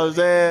room. You know what I'm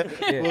saying?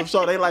 Yeah.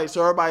 So everybody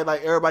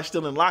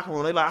still in the locker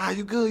room. They like,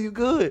 you good, you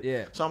good.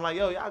 Yeah. So I'm like,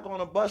 yo, y'all go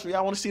on a bus.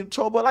 Y'all want to see the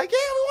tour bus? Like, yeah,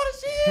 we want to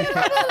see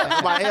it.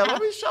 I'm like, hell,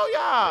 let me show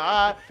y'all.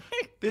 All right.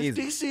 This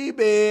DC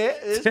bed,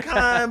 it's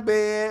kind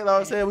bed. You know what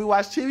I'm saying? We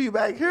watch TV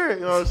back here.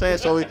 You know what I'm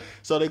saying?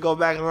 So they go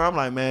back and I'm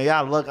like, man,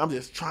 y'all look, I'm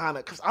just trying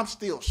to, because I'm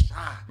still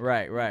shy.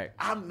 Right.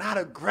 I'm not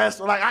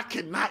aggressive. Like, I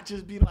cannot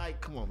just be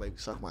like, come on, baby,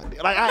 suck my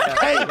dick. Like, I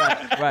can't.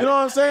 Right. You know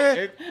what I'm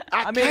saying?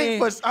 I mean, can't,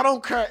 but I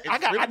don't care.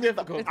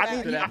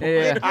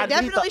 I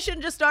Definitely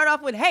shouldn't just start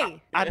off with,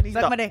 hey,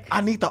 suck my dick.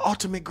 I need the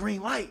ultimate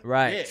green light.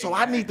 Right. Yeah, So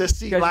I need to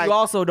see, Because like, you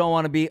also don't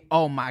want to be,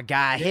 oh my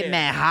God,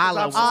 Hitman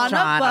Holla was On a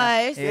trying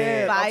bus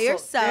to. by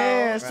yourself.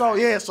 So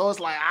it's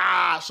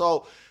like,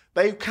 so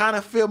they kind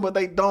of feel, but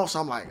they don't.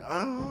 So I'm like, you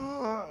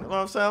know what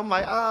I'm saying? I'm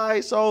like, all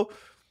right, so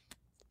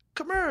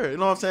come here. You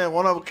know what I'm saying?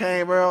 One of them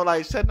came, bro,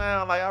 like, sit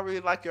down. Like, I really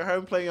like your hair.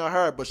 I'm playing your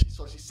hair. But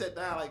she sat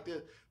down like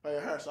this. Like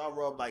her, so I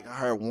rubbed like her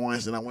hair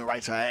once and I went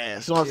right to her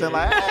ass. You know what I'm saying?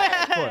 Like,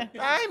 hey,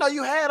 I ain't know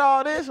you had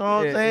all this. You know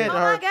what I'm saying? Oh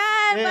my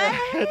God,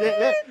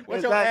 man.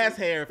 What's your ass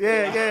hair?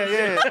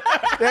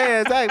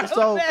 Yeah, exactly.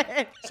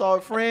 So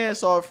a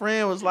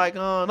friend was like,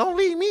 don't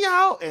leave me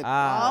out. And you know what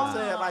I'm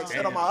saying, like,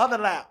 sit on my other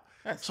lap.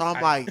 So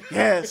I'm like,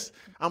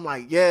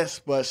 yes.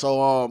 But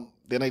so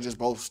then they just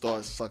both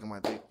started sucking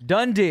my dick.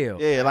 Done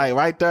deal. Yeah, like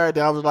right there.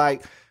 Then I was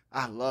like,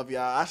 I love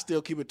y'all. I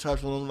still keep in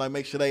touch with them, like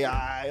make sure they all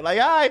right. Like,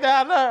 all right,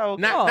 down there.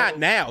 Okay. Not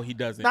now. He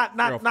doesn't.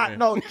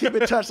 No. Keep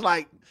in touch,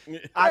 like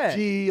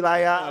IG,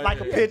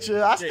 like a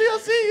picture. I still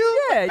see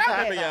you.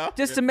 Yeah.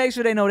 Just to make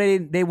sure they know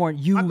they weren't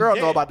you. My girl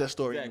know about that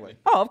story anyway.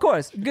 Oh, of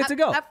course. Good to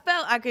go. I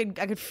felt I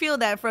could feel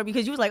that from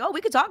because you was like, oh, we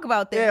could talk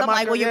about this. Yeah, I'm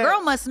like, well, your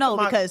girl must know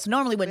My- because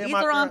normally when these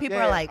are on, people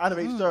are like, I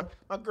know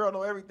my girl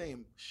know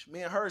everything.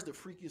 Me and her is the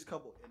freakiest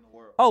couple in the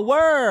world. Oh,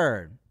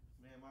 word.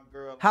 Man, my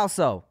girl. How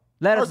so?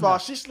 Let us First of all, know.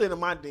 she slid in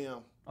my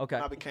DM. Okay.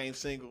 When I became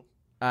single,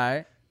 All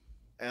right.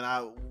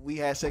 and we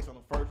had sex on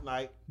the first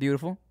night.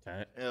 Beautiful.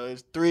 And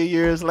it's 3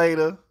 years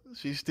later.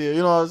 She still,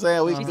 you know what I'm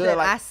saying? We She good. said,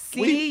 Like I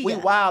see we ya.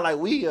 wild. Like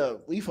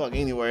we fuck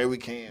anywhere we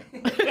can.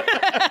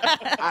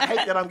 I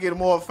hate that I'm getting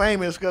more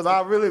famous because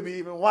I really be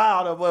even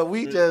wilder. But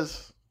we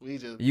just.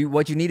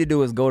 What you need to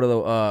do is go to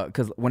the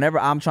because whenever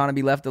I'm trying to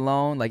be left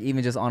alone, like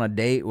even just on a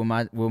date with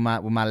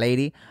my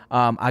lady,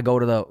 I go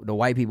to the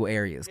white people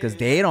areas because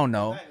they don't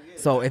know.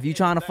 So if you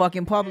trying to fuck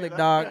in public,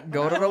 dog,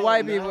 go to the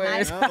white people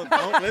areas.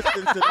 Don't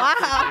listen to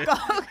wow.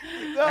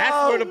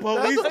 That's where the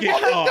police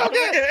get called.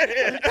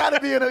 You gotta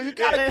be in a. You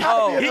gotta be in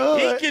a He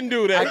hood. can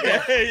do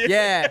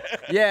that.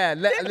 Yeah.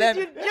 Let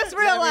you just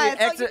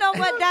realize, you know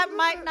what? That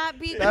might not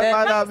be. That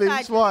might not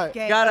be smart.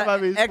 Game. That might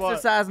gotta be smart.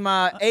 exercise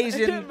my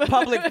Asian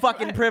public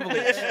fucking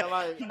privilege. Yeah,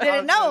 like,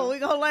 Didn't know. We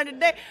gonna learn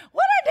today.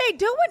 What are they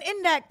doing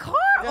in that car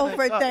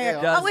over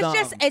there? yeah. Oh,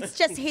 it's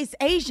just he's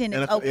Asian.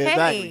 It's okay.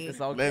 Exactly. It's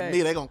okay.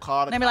 Me, they gonna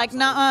call the They be like, cops.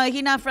 nah,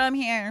 he not from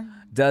here.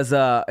 Does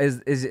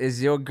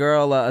is your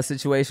girl a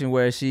situation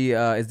where she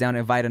is down to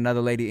invite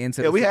another lady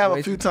into? Yeah, the we have a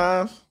situation? few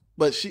times,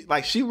 but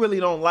she really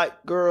don't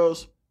like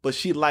girls, but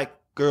she like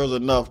girls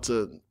enough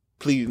to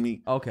please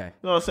me. Okay. You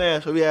know what I'm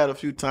saying? So we had a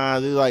few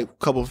times. There's like a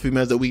couple of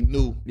females that we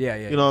knew. Yeah.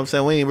 You know what I'm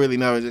saying? We ain't really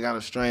never just got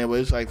a strain, but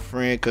it's like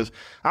friend. Because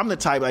I'm the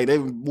type, like, they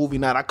movie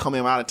night, I come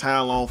in out of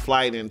town, long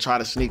flight, and try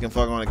to sneak and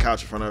fuck on the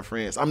couch in front of her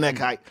friends. I'm that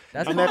type.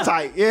 I'm that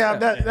type. Yeah,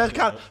 that's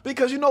kind of,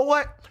 because you know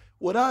what?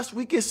 With us,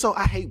 we get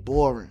I hate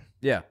boring.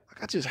 Yeah.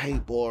 Like, I just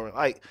hate boring.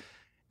 Like,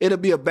 it'll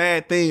be a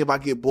bad thing if I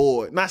get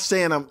bored. Not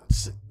saying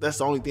that's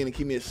the only thing that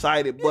keep me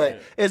excited,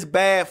 but it's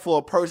bad for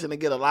a person to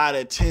get a lot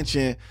of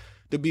attention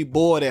to be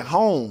bored at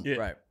home. Yeah.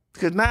 Right.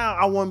 Because now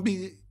I wouldn't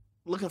be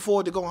looking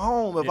forward to go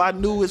home if I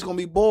knew it's gonna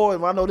be bored.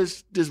 If I know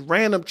this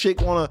random chick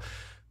wanna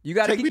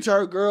take me to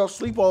her girl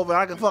sleepover,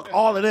 I can fuck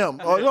all of them.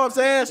 Or, you know what I'm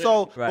saying?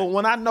 So, but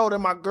when I know that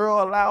my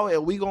girl allow it,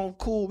 and we gon'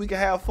 cool, we can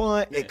have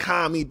fun, it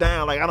calm me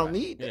down. Like, I don't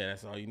need that. Yeah,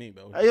 that's all you need,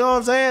 bro. You know what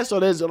I'm saying? So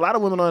there's a lot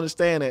of women who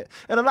understand that,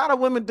 and a lot of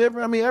women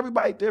different. I mean,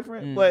 everybody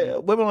different,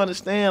 but women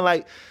understand,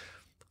 like,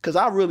 because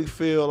I really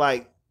feel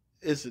like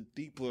it's a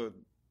deeper.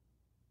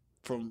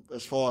 From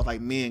as far as like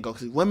men go,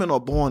 because women are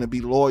born to be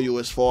loyal.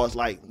 As far as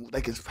like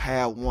they can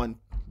have one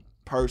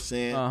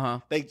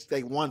person,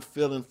 they one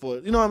feeling for,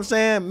 you know what I'm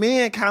saying.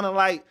 Men kind of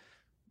like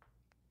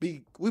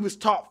we was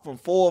taught from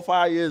 4 or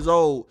 5 years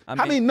old. How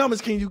many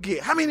numbers can you get?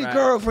 How many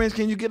girlfriends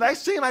can you get? I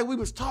seem like we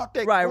was taught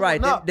that.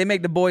 Right. Up. They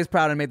make the boys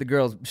proud and make the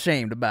girls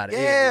shamed about it.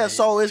 Yeah.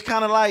 So it's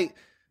kind of like,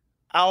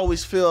 I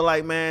always feel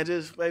like, man,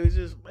 just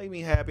make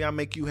me happy. I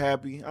make you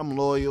happy. I'm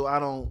loyal. I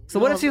don't. So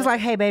what if she was like,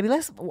 "Hey, baby,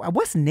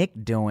 what's Nick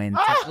doing?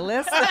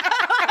 Listen,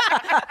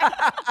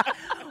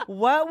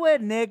 what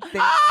would Nick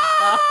think?"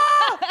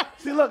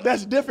 See, look,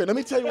 that's different. Let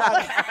me tell you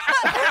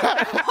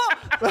why.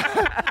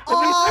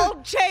 All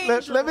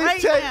change Let me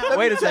right tell now. you.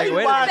 Wait a second.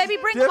 Baby,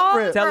 bring all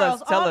different.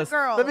 girls. Tell all us.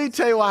 girls. Let me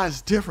tell you why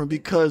it's different,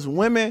 because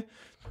women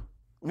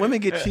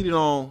get cheated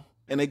on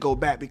and they go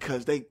back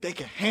because they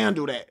can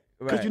handle that.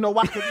 Because Right. you know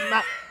why? 'Cause it's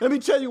not, let me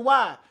tell you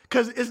why.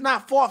 Because it's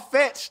not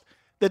far-fetched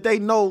that they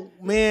know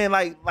men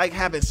like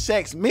having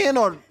sex. Men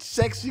are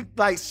sexy,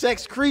 like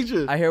sex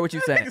creatures. I hear what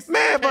you're saying.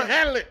 Man, but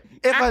handle it.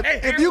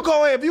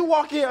 if you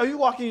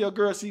walk in, your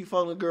girl see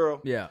fucking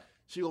girl. Yeah.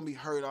 She gonna be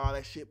hurt, all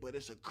that shit, but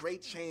it's a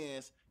great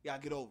chance y'all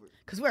get over it.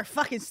 Because we're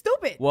fucking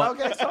stupid. Well,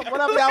 Okay, so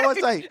whatever y'all want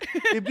to say,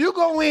 if you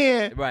go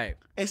in right.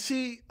 and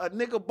see a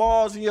nigga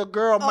balls in your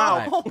girl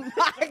mouth, Oh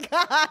my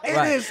God. it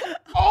Right. is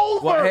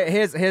over. Well,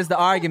 here's the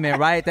argument,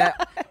 right?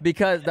 That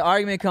because the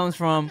argument comes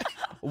from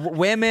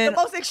women. The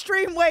most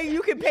extreme way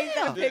you can paint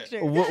that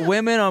picture.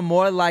 Women are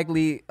more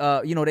likely,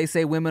 they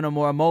say women are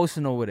more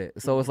emotional with it.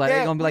 So it's like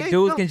they're gonna be like,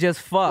 dudes can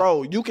just fuck.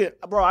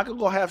 Bro, I could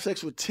go have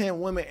sex with 10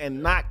 women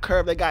and not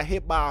curve. They got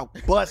hit by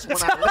a bus when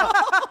I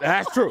left.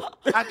 That's true.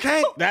 I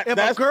can't. If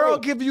that's a girl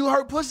true. give you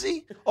her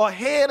pussy or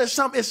head or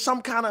something, it's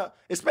some kind of,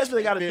 especially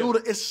they got to do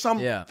it. It's some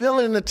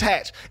feeling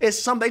attached. It's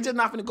some, they just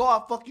not finna go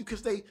out fuck you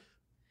because they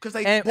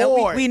And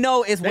bored. we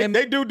know it's women.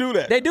 They do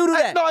that. They do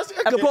that. No, it's a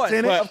good of course,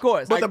 percentage. of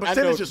course. But the I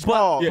percentage know. is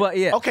small. But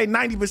yeah. Okay,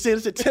 90%.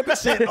 It's a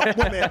 10% of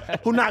women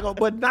who not gonna.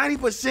 But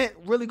 90%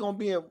 really gonna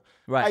be in.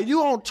 Right. Like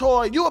you on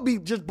tour, you'll be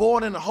just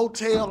bored in a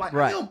hotel. Like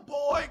Right. I'm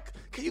bored.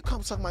 Can you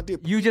come suck my dick?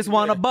 You just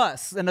want a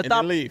bus, and the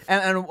thought, then leave.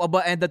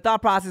 and the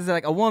thought process is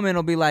like a woman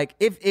will be like,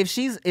 if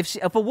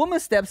a woman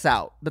steps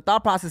out, the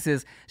thought process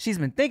is she's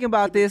been thinking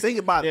about this, Think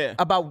about Yeah. it.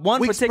 about one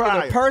Weeks particular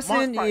prior, person,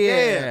 months prior,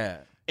 yeah.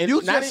 And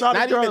You not, just saw the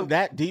not girl- even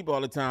that deep all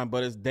the time,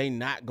 but it's they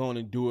not going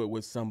to do it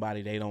with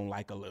somebody they don't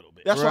like a little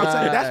bit. That's what I'm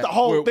saying. That's the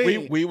whole we,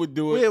 thing. We would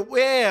do it.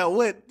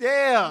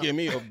 Yeah. Give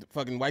me a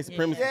fucking white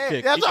supremacist Yeah,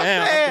 chick. that's what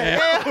I'm saying,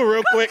 yeah.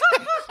 Real quick.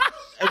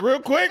 Real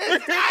quick.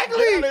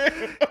 Exactly.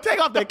 Take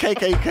off that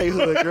KKK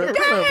hood, girl.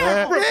 Come on,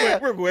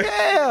 man. Real quick.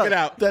 Yeah. Get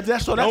out.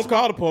 That's Don't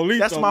call the police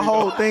That's on my me,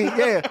 whole though. thing.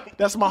 Yeah,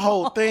 that's my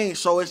whole thing.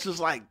 So it's just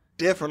like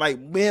different. Like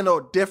men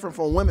are different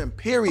from women.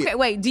 Period. Okay,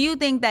 wait. Do you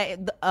think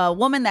that a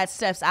woman that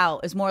steps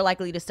out is more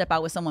likely to step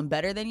out with someone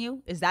better than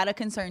you? Is that a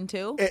concern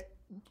too?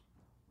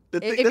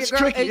 It's your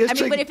girl- tricky. It's I mean,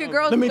 tricky. but if your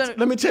girl's let me gonna-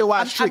 let me tell you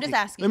why it's I'm tricky. just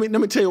asking. Let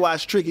me tell you why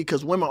it's tricky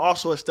because women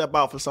also step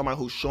out for somebody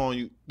who's showing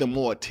you the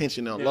more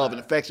attention and love and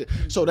affection.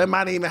 So they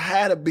might even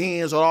have the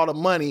Benz or all the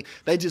money.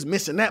 They just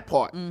missing that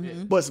part.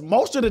 Mm-hmm. But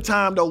most of the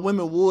time, though,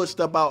 women would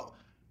step out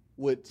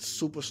with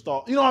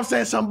superstar. You know what I'm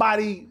saying?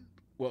 Somebody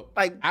Well,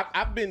 like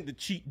I've been the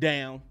cheat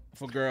down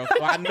for girls,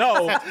 so I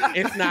know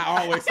it's not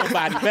always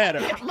somebody better.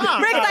 Rick's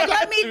like,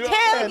 let me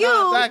tell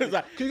you.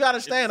 Exactly. You gotta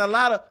understand a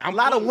lot of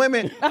cool.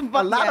 women,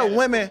 a lot of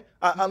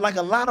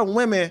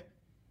women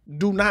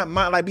do not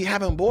mind like be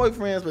having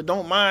boyfriends, but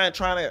don't mind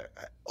trying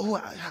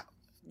to.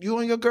 You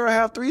and your girl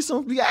have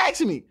threesomes? Be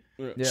asking me.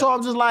 Yeah. So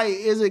I'm just like,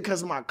 is it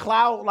because of my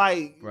clout?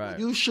 Like, Right.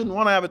 you shouldn't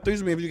want to have a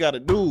threesome if you got a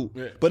dude.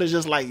 Yeah. But it's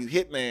just like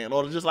Hitman,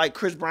 or just like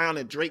Chris Brown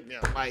and Drake now.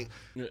 Like,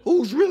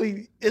 who's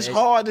really? It's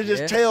hard to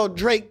just tell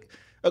Drake,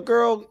 a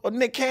girl, or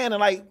Nick Cannon,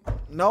 like,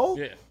 no.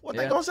 Yeah. What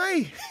they gonna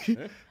say?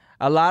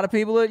 A lot of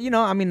people are,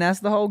 that's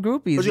the whole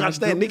groupies. But you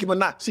understand, Nicki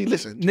Minaj. See,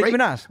 listen, Nicki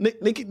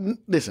Minaj.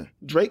 Listen,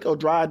 Drake will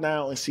drive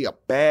down and see a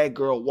bad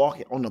girl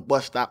walking on the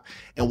bus stop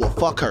and will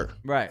fuck her.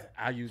 Right.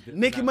 I used it.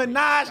 Nicki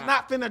Minaj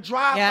not finna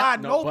drive Yeah.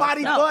 by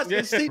nobody bus. bus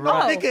and see no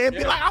Right. nigga and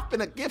be like, I'm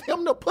finna give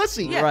him the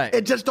pussy. Yeah. Right.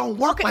 It just don't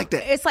work like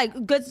that. It's like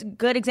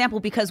good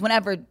example because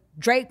whenever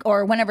Drake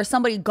or whenever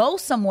somebody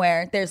goes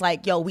somewhere, there's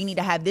like, yo, we need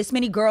to have this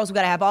many girls. We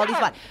gotta have all these.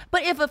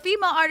 But if a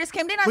female artist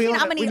came, they're not saying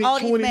I'm gonna need all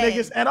these 20 men.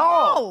 niggas at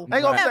all. No, They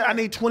ain't gonna say never. I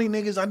need 20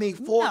 niggas, I need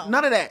 4. No.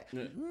 None of that.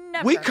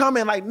 Never. We come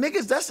in like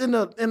niggas. That's in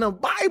the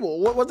Bible.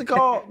 What's it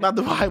called? Not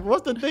the Bible.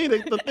 What's the thing?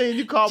 The thing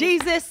you call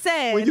Jesus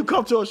said, when you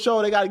come to a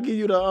show, they gotta give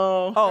you the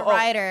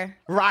writer.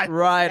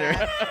 Rider.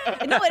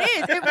 No, it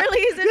is. It really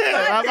is.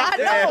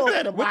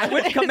 I know.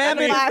 Which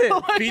commandment is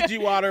this? Fiji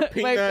water,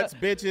 peanuts,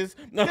 bitches.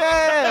 No.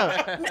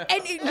 Yeah.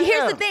 And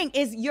here's the thing: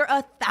 is you're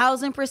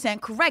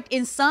 1,000% correct.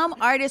 In some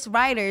artist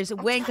writers,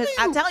 because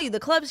I'm telling you, the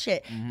club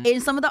shit.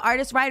 In some of the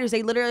artist writers,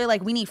 they literally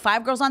like, we need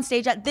 5 girls on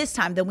stage at this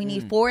time. Then we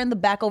need 4 in the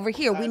back over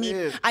here.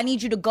 I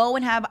need you to go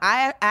and have.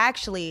 I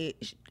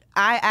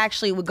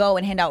actually would go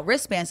and hand out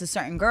wristbands to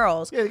certain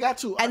girls. Yeah, they got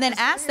to. And then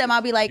ask them.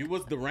 I'll be like, You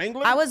was the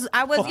wrangler? I was,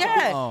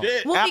 yeah.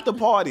 shit. Well, After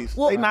parties,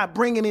 well- they not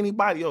bringing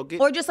anybody. Yo,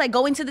 get Or just like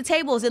going to the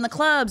tables in the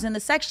clubs in the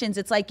sections.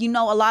 It's like, a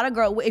lot of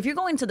girls, if you're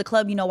going to the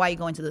club, you know why you're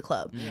going to the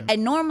club.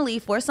 And normally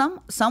for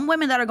some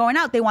women that are going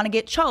out, they want to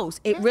get chose.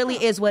 It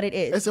really is what it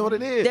is. That's what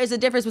it is. There's a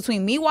difference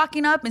between me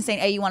walking up and saying,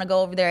 hey, you want to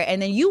go over there?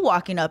 And then you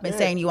walking up and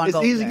saying you want to go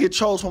It's over easy there. to get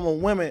chose from a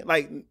woman.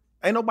 Like,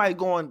 ain't nobody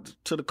going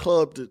to the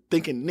club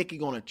thinking Nicki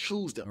gonna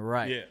choose them.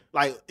 Right. Yeah.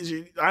 Like,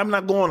 I'm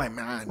not going like,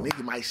 man,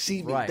 Nicki might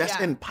see me. Right. That's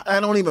Yeah. that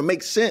don't even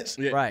make sense.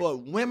 Yeah. Right. But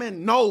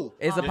women know.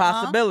 It's a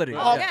possibility.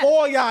 All Yeah.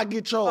 4 of y'all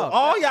get chose.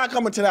 All y'all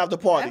coming to the after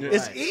party.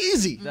 It's Right.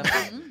 easy.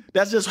 Definitely.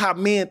 That's just how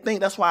men think.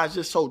 That's why it's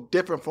just so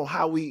different from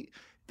how we.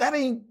 That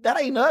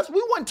ain't us.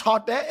 We weren't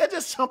taught that. It's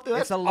just something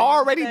that's a learned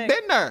already thing.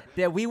 been there.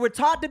 That we were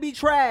taught to be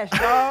trash,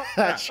 dog.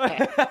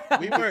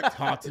 We weren't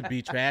taught to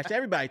be trash.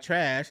 Everybody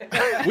trash.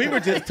 We were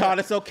just taught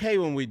it's okay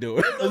when we do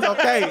it. It's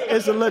okay.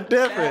 It's a little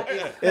different.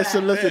 It's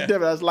a little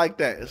different. It's like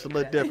that. It's a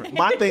little different.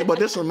 My thing, but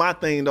this is my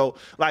thing though.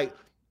 Like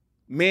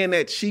men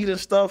that cheat and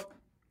stuff,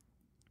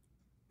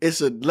 it's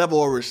a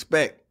level of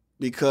respect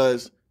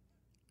because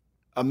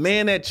a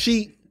man that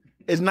cheat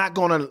is not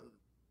gonna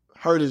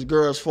hurt his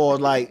girl as far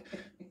as like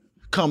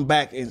come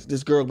back and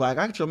this girl be like,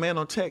 I got your man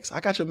on text, I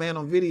got your man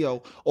on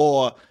video,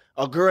 or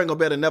a girl ain't gonna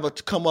better never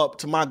come up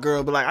to my girl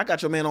and be like, I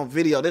got your man on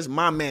video, this is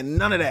my man.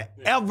 None of that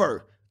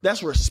ever.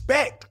 That's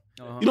respect.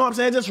 You know what I'm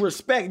saying? Just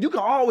respect. You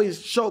can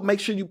always make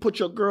sure you put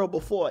your girl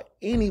before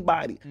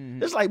anybody.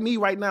 It's like me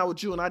right now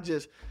with you, and I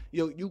just,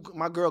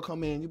 my girl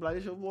come in, you be like,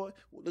 this your boy?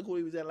 Look where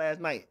he was at last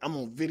night. I'm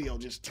on video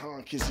just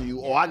tongue kissing you,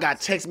 or I got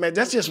text message.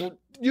 That's just,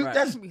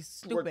 that's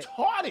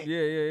retarded.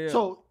 Yeah.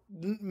 So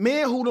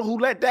men who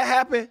let that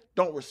happen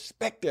don't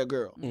respect their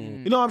girl.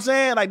 You know what I'm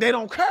saying? Like, they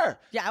don't care.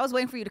 Yeah, I was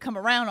waiting for you to come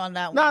around on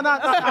that No, one.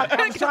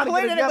 I'm trying to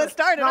get it together.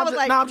 Started. I was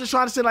like, I'm just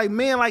trying to say, like,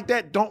 men like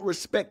that don't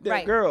respect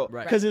their girl.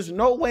 Because there's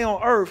no way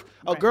on earth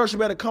a girl should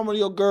better come to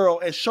your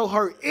girl and show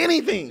her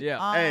anything.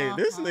 Yeah. Hey,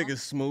 this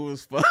nigga's smooth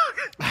as fuck.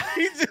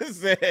 He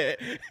just said,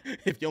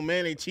 if your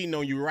man ain't cheating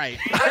on you right,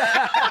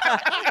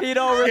 he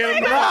don't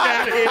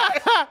respect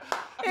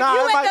if you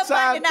end up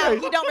finding out,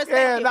 you don't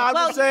respect it. I'm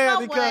just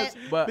saying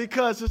what?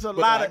 because it's a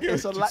lot.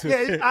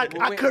 Yeah,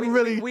 I couldn't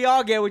really. We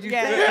all get what you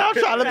said. Yeah, I'm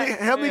trying.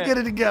 Help me get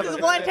it together.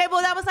 There's one table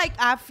that was like,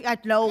 I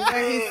know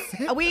where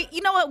he's.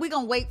 You know what? We're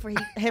gonna wait for him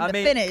to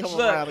finish.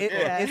 Look,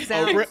 it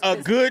sounds a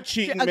good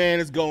cheating man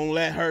is gonna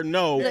let her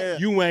know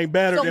you ain't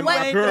better than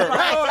my girl.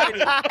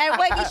 And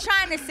what he's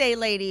trying to say,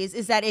 ladies,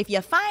 is that if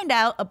you find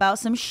out about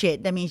some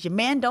shit, that means your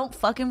man don't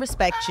fucking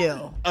respect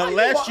you.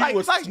 Unless you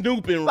was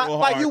snooping real hard.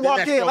 Like you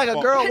walk in, like a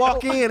girl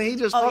walk in, and he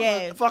just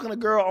fucking a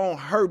girl on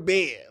her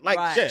bed,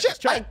 like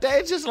just like that.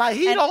 It's just like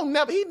he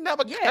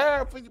never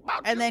cared for you.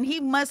 And then he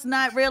must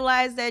not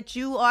realize that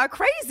you are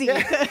crazy.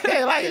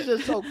 Yeah, like it's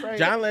just so crazy.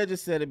 John Legend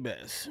said it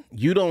best.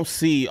 You don't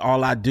see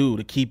all I do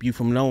to keep you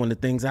from knowing the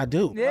things I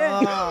do.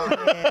 Yeah.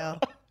 Oh, yeah.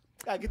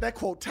 Gotta get that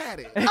quote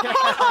tatted.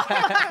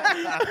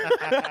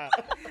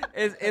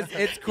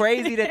 It's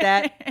crazy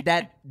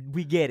that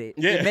we get it.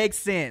 Yeah. It makes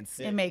sense.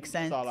 It makes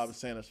sense. That's all I was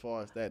saying as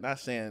far as that. Not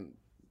saying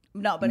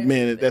no, but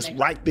man, that's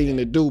right thing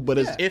to do. But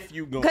it's if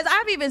you go, because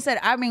I've even said,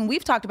 I mean,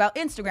 we've talked about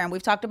Instagram,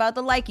 we've talked about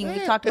the liking,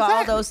 we've talked about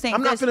all those things.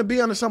 I'm not gonna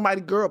be under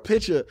somebody's girl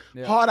picture,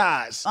 hard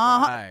eyes.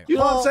 Right. You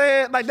know what I'm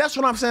saying? Like that's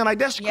what I'm saying. Like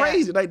that's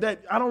crazy. Like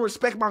that. I don't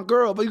respect my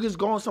girl, but you just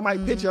go on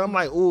somebody's picture. I'm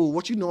like, ooh,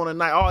 what you doing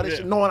tonight? All this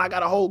shit, knowing I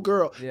got a whole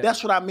girl.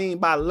 That's what I mean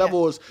by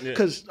levels.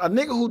 Because a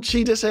nigga who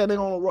cheated said they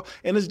on the road,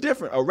 and it's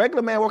different. A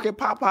regular man working at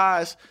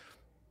Popeyes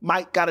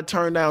might gotta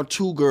turn down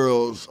 2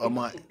 girls a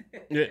month.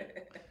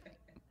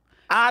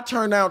 I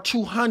turn down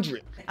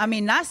 200. I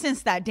mean, not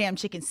since that damn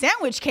chicken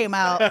sandwich came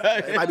out.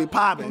 It might be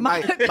popping.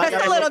 That's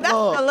a little,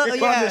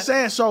 But I'm just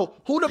saying, so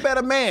who the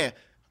better man?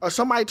 Or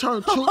somebody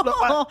turn 2.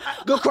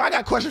 Good, I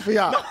got a question for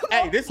y'all.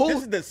 Hey, this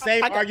is the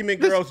same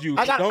argument girls use.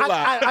 Don't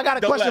lie. I got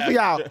a question for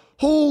y'all.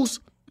 Who's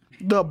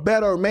the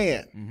better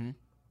man?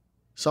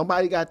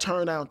 Somebody got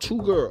turned down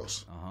 2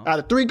 girls. Out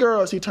of 3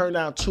 girls, he turned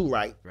down 2,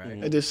 right?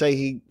 And just say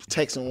he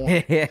texting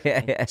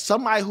 1.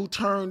 Somebody who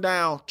turned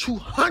down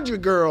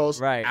 200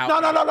 girls. Right. No.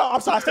 I'm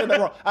sorry,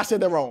 I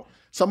said that wrong.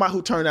 Somebody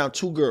who turned down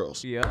 2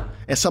 girls. Yeah.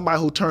 And somebody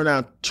who turned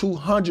down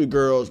 200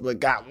 girls but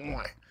got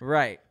 1.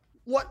 Right.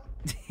 What?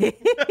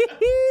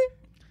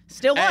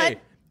 Still one. Hey.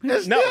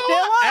 No,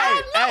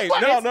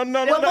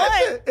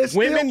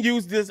 Women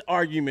use this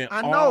argument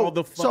all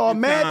the fucking so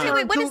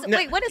imagine time. What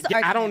is the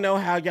argument? I don't know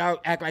how y'all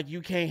act like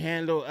you can't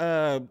handle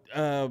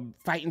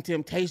fighting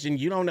temptation.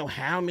 You don't know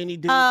how many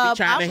dudes be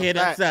trying to hit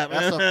us up.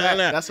 That's a fact.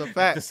 That's a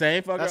fact. The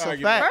same fucking That's a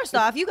argument. fact. First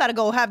off, you got to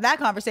go have that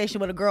conversation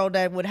with a girl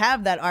that would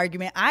have that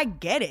argument. I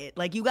get it.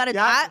 Like, you got to.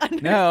 I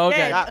understand. No,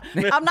 okay.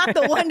 I'm not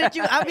the one that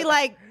I'd be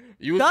like.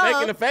 You was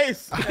making a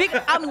face.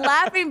 I'm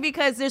laughing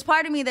because there's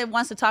part of me that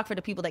wants to talk for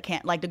the people that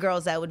can't, like the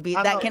girls that would be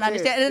that can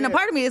understand, and then a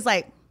part of me is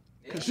like,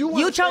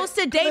 you chose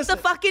to date the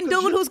fucking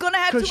dude who's gonna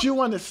have. Because you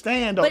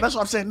understand, though. That's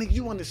what I'm saying, nigga.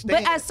 You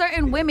understand. But as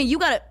certain women, you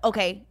gotta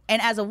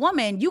and as a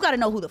woman, you gotta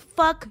know who the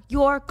fuck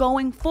you're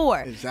going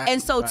for. Exactly.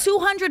 And so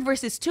 200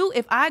 versus 2.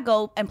 If I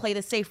go and play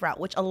the safe route,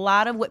 which a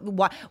lot of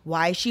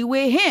why is she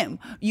with him?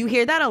 You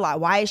hear that a lot.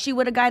 Why is she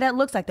with a guy that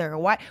looks like her?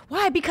 Why?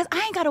 Because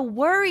I ain't gotta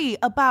worry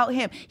about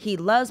him. He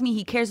loves me.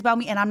 He cares about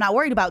me, and I'm not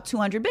worried about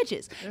 200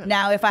 bitches. Yeah.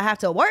 Now, if I have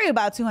to worry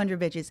about 200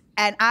 bitches,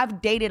 and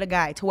I've dated a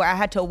guy to where I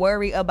had to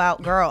worry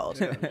about girls.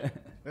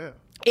 Yeah.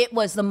 It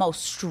was the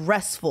most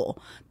stressful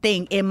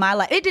thing in my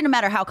life. It didn't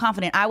matter how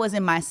confident I was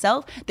in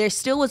myself. There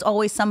still was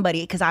always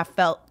somebody because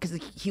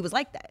he was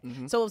like that.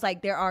 So it was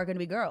like, there are going to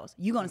be girls.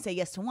 You're going to say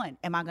yes to one.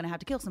 Am I going to have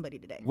to kill somebody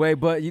today? Wait,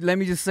 but let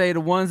me just say the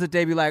ones that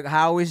they be like,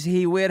 how is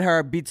he with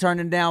her? Be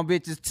turning down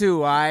bitches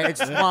too. I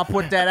just want to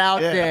put that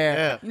out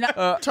there.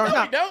 Yeah. Turn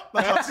out. That's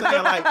what I'm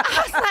saying. Like,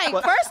 I was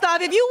like, first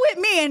off, if you with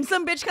me and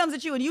some bitch comes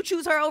at you and you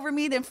choose her over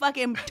me, then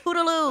fucking toodaloo.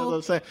 That's what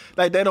I'm saying.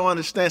 Like, they don't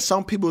understand.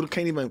 Some people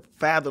can't even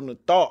fathom the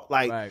thought.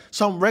 Like,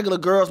 some regular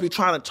girls be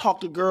trying to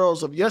talk to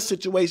girls of your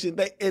situation.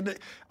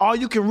 All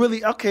you can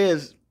really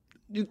is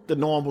the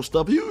normal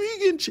stuff. You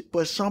getting,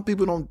 but some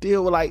people don't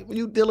deal with, like, when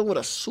you dealing with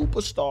a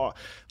superstar,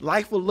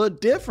 life a little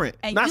different.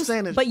 And Not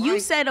saying it's but you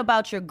right. said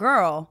about your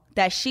girl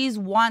that she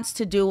wants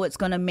to do what's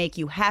going to make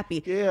you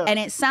happy. Yeah. And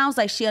it sounds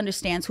like she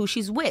understands who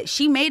she's with.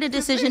 She made a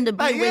decision to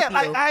be with you.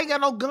 Like I ain't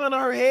got no gun to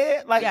her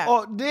head. Like,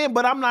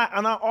 but I'm not,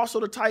 and I'm also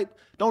the type,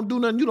 don't do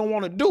nothing you don't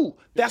want to do.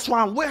 That's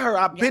why I'm with her.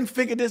 I've been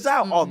figured this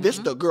out. Oh, this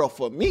the girl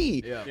for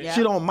me. Yeah.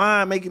 She don't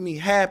mind making me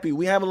happy.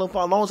 We have a little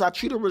fun. As long as I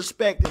treat her with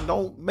respect and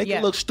don't make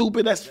it look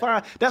stupid, that's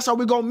fine. That's how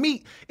we gonna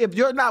meet. If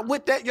you're not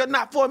with that, you're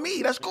not for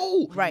me. That's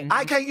cool. Right.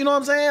 I can't, you know what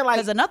I'm saying? Like,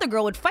 because another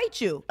girl would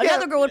fight you.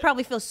 Another girl would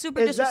probably feel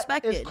super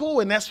disrespected. It's cool,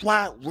 and that's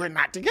why we're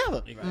not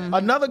together.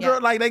 Another girl,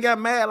 like, they got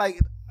mad, like,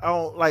 I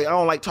don't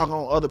like talking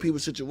on other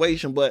people's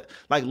situation, but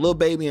like Lil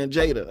Baby and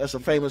Jada, that's a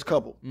famous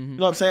couple. You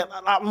know what I'm saying?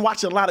 I'm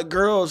watching a lot of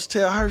girls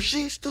tell her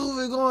she's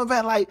stupid going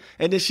back, like,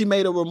 and then she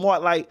made a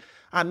remark like,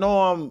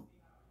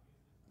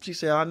 she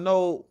said, I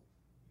know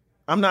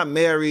I'm not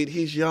married,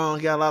 he's young,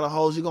 he got a lot of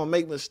hoes, he's gonna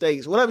make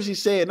mistakes. Whatever she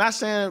said, not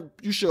saying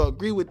you should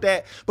agree with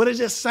that, but it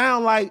just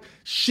sounds like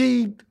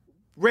she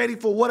ready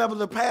for whatever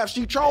the path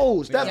she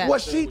chose. That's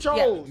what she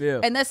chose. Yeah.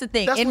 And that's the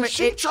thing. That's what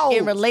she chose.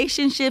 In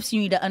relationships,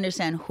 you need to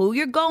understand who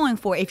you're going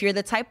for. If you're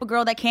the type of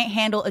girl that can't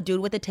handle a dude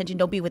with attention,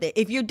 don't be with it.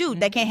 If you're a dude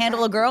that can't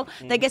handle a girl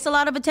that gets a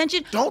lot of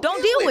attention, don't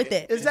deal with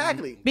it.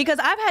 Exactly. Because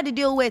I've had to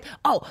deal with,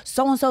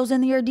 so-and-so's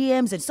in your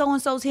DMs and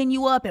so-and-so's hitting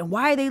you up and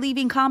why are they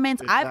leaving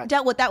comments? I've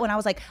dealt with that when I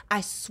was like, I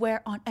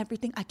swear on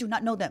everything, I do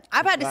not know them.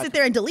 I've had to sit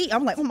there and delete.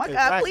 I'm like, oh my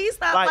God, please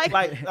stop.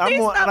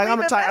 I'm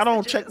the type, I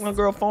don't check my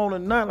girl phone or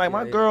nothing. Like,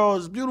 my girl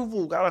is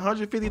beautiful, got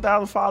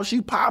 150,000 followers.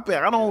 She popping.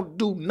 I don't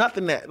do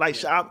nothing that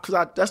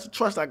because that's the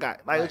trust I got.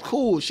 Like, it's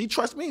cool. She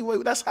trusts me.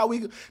 That's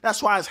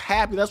why it's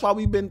happy. That's why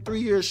we've been 3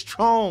 years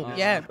strong.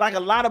 Yeah. Like, a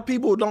lot of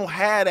people don't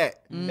have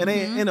that, and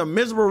they in a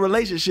miserable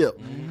relationship.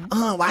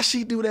 Why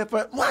she do that?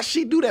 Why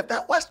she do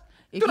that?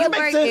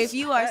 If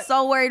you are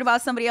so worried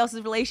about somebody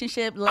else's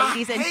relationship,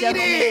 ladies and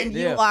gentlemen,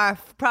 you are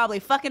probably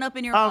fucking up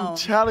in your own. I'm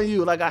telling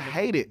you, like, I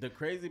hate it. The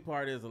crazy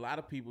part is a lot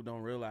of people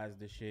don't realize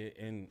this shit,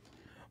 and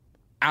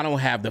I don't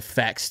have the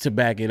facts to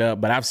back it up,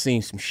 but I've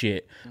seen some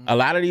shit. A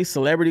lot of these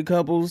celebrity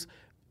couples,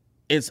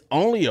 it's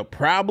only a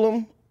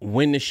problem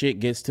when the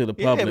shit gets to the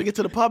public. Yeah, we get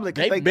to the public.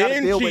 They gotta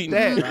been deal cheating.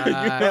 with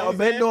that. Or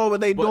been doing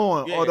what they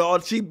doing. yeah.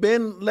 Or she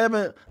been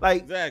living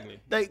like Exactly.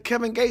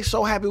 Kevin Gates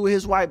so happy with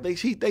his wife.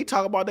 They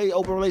talk about they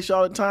open relationship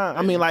all the time.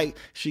 I mean, like,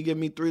 she give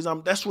me threes.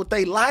 That's what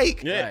they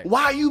like. Yeah.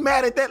 Why are you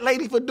mad at that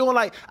lady for doing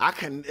like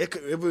if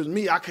it was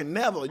me, I can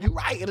never. You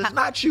right. It is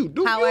not you.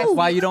 Do you?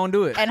 Why you don't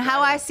do it? And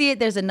how I see it,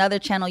 there's another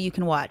channel you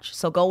can watch.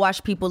 So go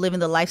watch people living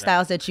the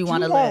lifestyles that you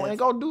want to live. And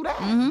go do that.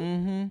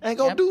 And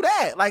go do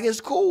that. Like, it's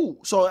cool.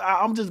 So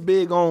I'm just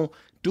big on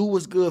do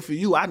what's good for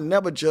you. I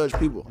never judge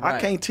people. Right.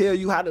 I can't tell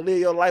you how to live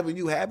your life and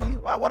you happy.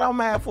 What I'm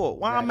mad for?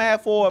 Why I'm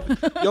mad for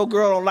if your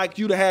girl don't like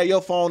you to have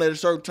your phone at a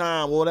certain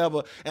time or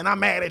whatever, and I'm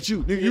mad at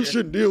you. You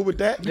shouldn't deal with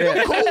that. Yeah.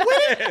 You cool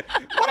with it?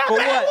 What I'm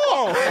mad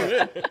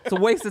for? It's a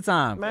waste of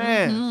time.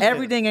 Man.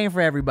 Everything ain't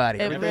for everybody.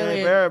 It really Ain't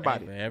is. for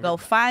everybody. Go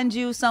find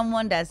you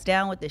someone that's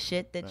down with the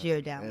shit that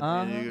you're down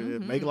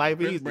with. Make life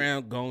Chris easy.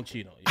 Brown gon'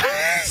 cheat on you.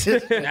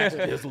 That's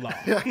his law.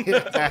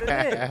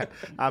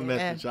 I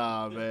messed with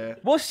y'all, man.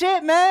 Well,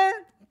 shit, man.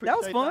 That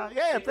was fun.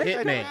 Yeah,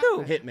 appreciate that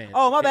too. Hitman.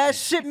 Oh, my bad.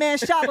 Shit, man,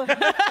 Shopper.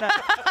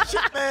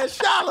 Shit, man,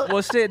 Charlotte.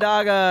 Well, shit,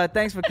 dog.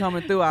 Thanks for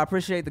coming through. I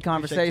appreciate the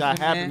conversation. Appreciate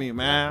y'all having man. me,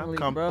 man. Definitely,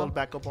 Come bro. pull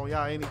back up on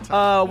y'all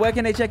anytime. Where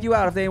can they check you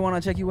out if they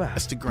want to check you out?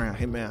 Instagram,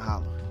 Hitman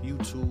Holla.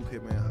 YouTube,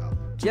 Hitman Holla.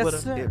 Yes, Twitter,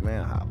 sir.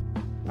 Hitman Holla.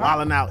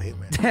 Wildnout,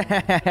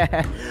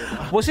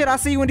 Hitman. Well, shit, I'll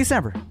see you in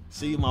December.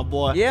 See you, my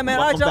boy. Yeah, man.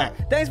 Welcome All right, y'all.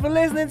 back. Thanks for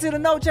listening to the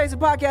No Chaser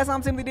Podcast.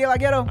 I'm Timothy De La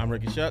Ghetto. I'm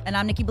Ricky Shuck. And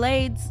I'm Nikki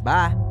Blades.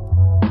 Bye.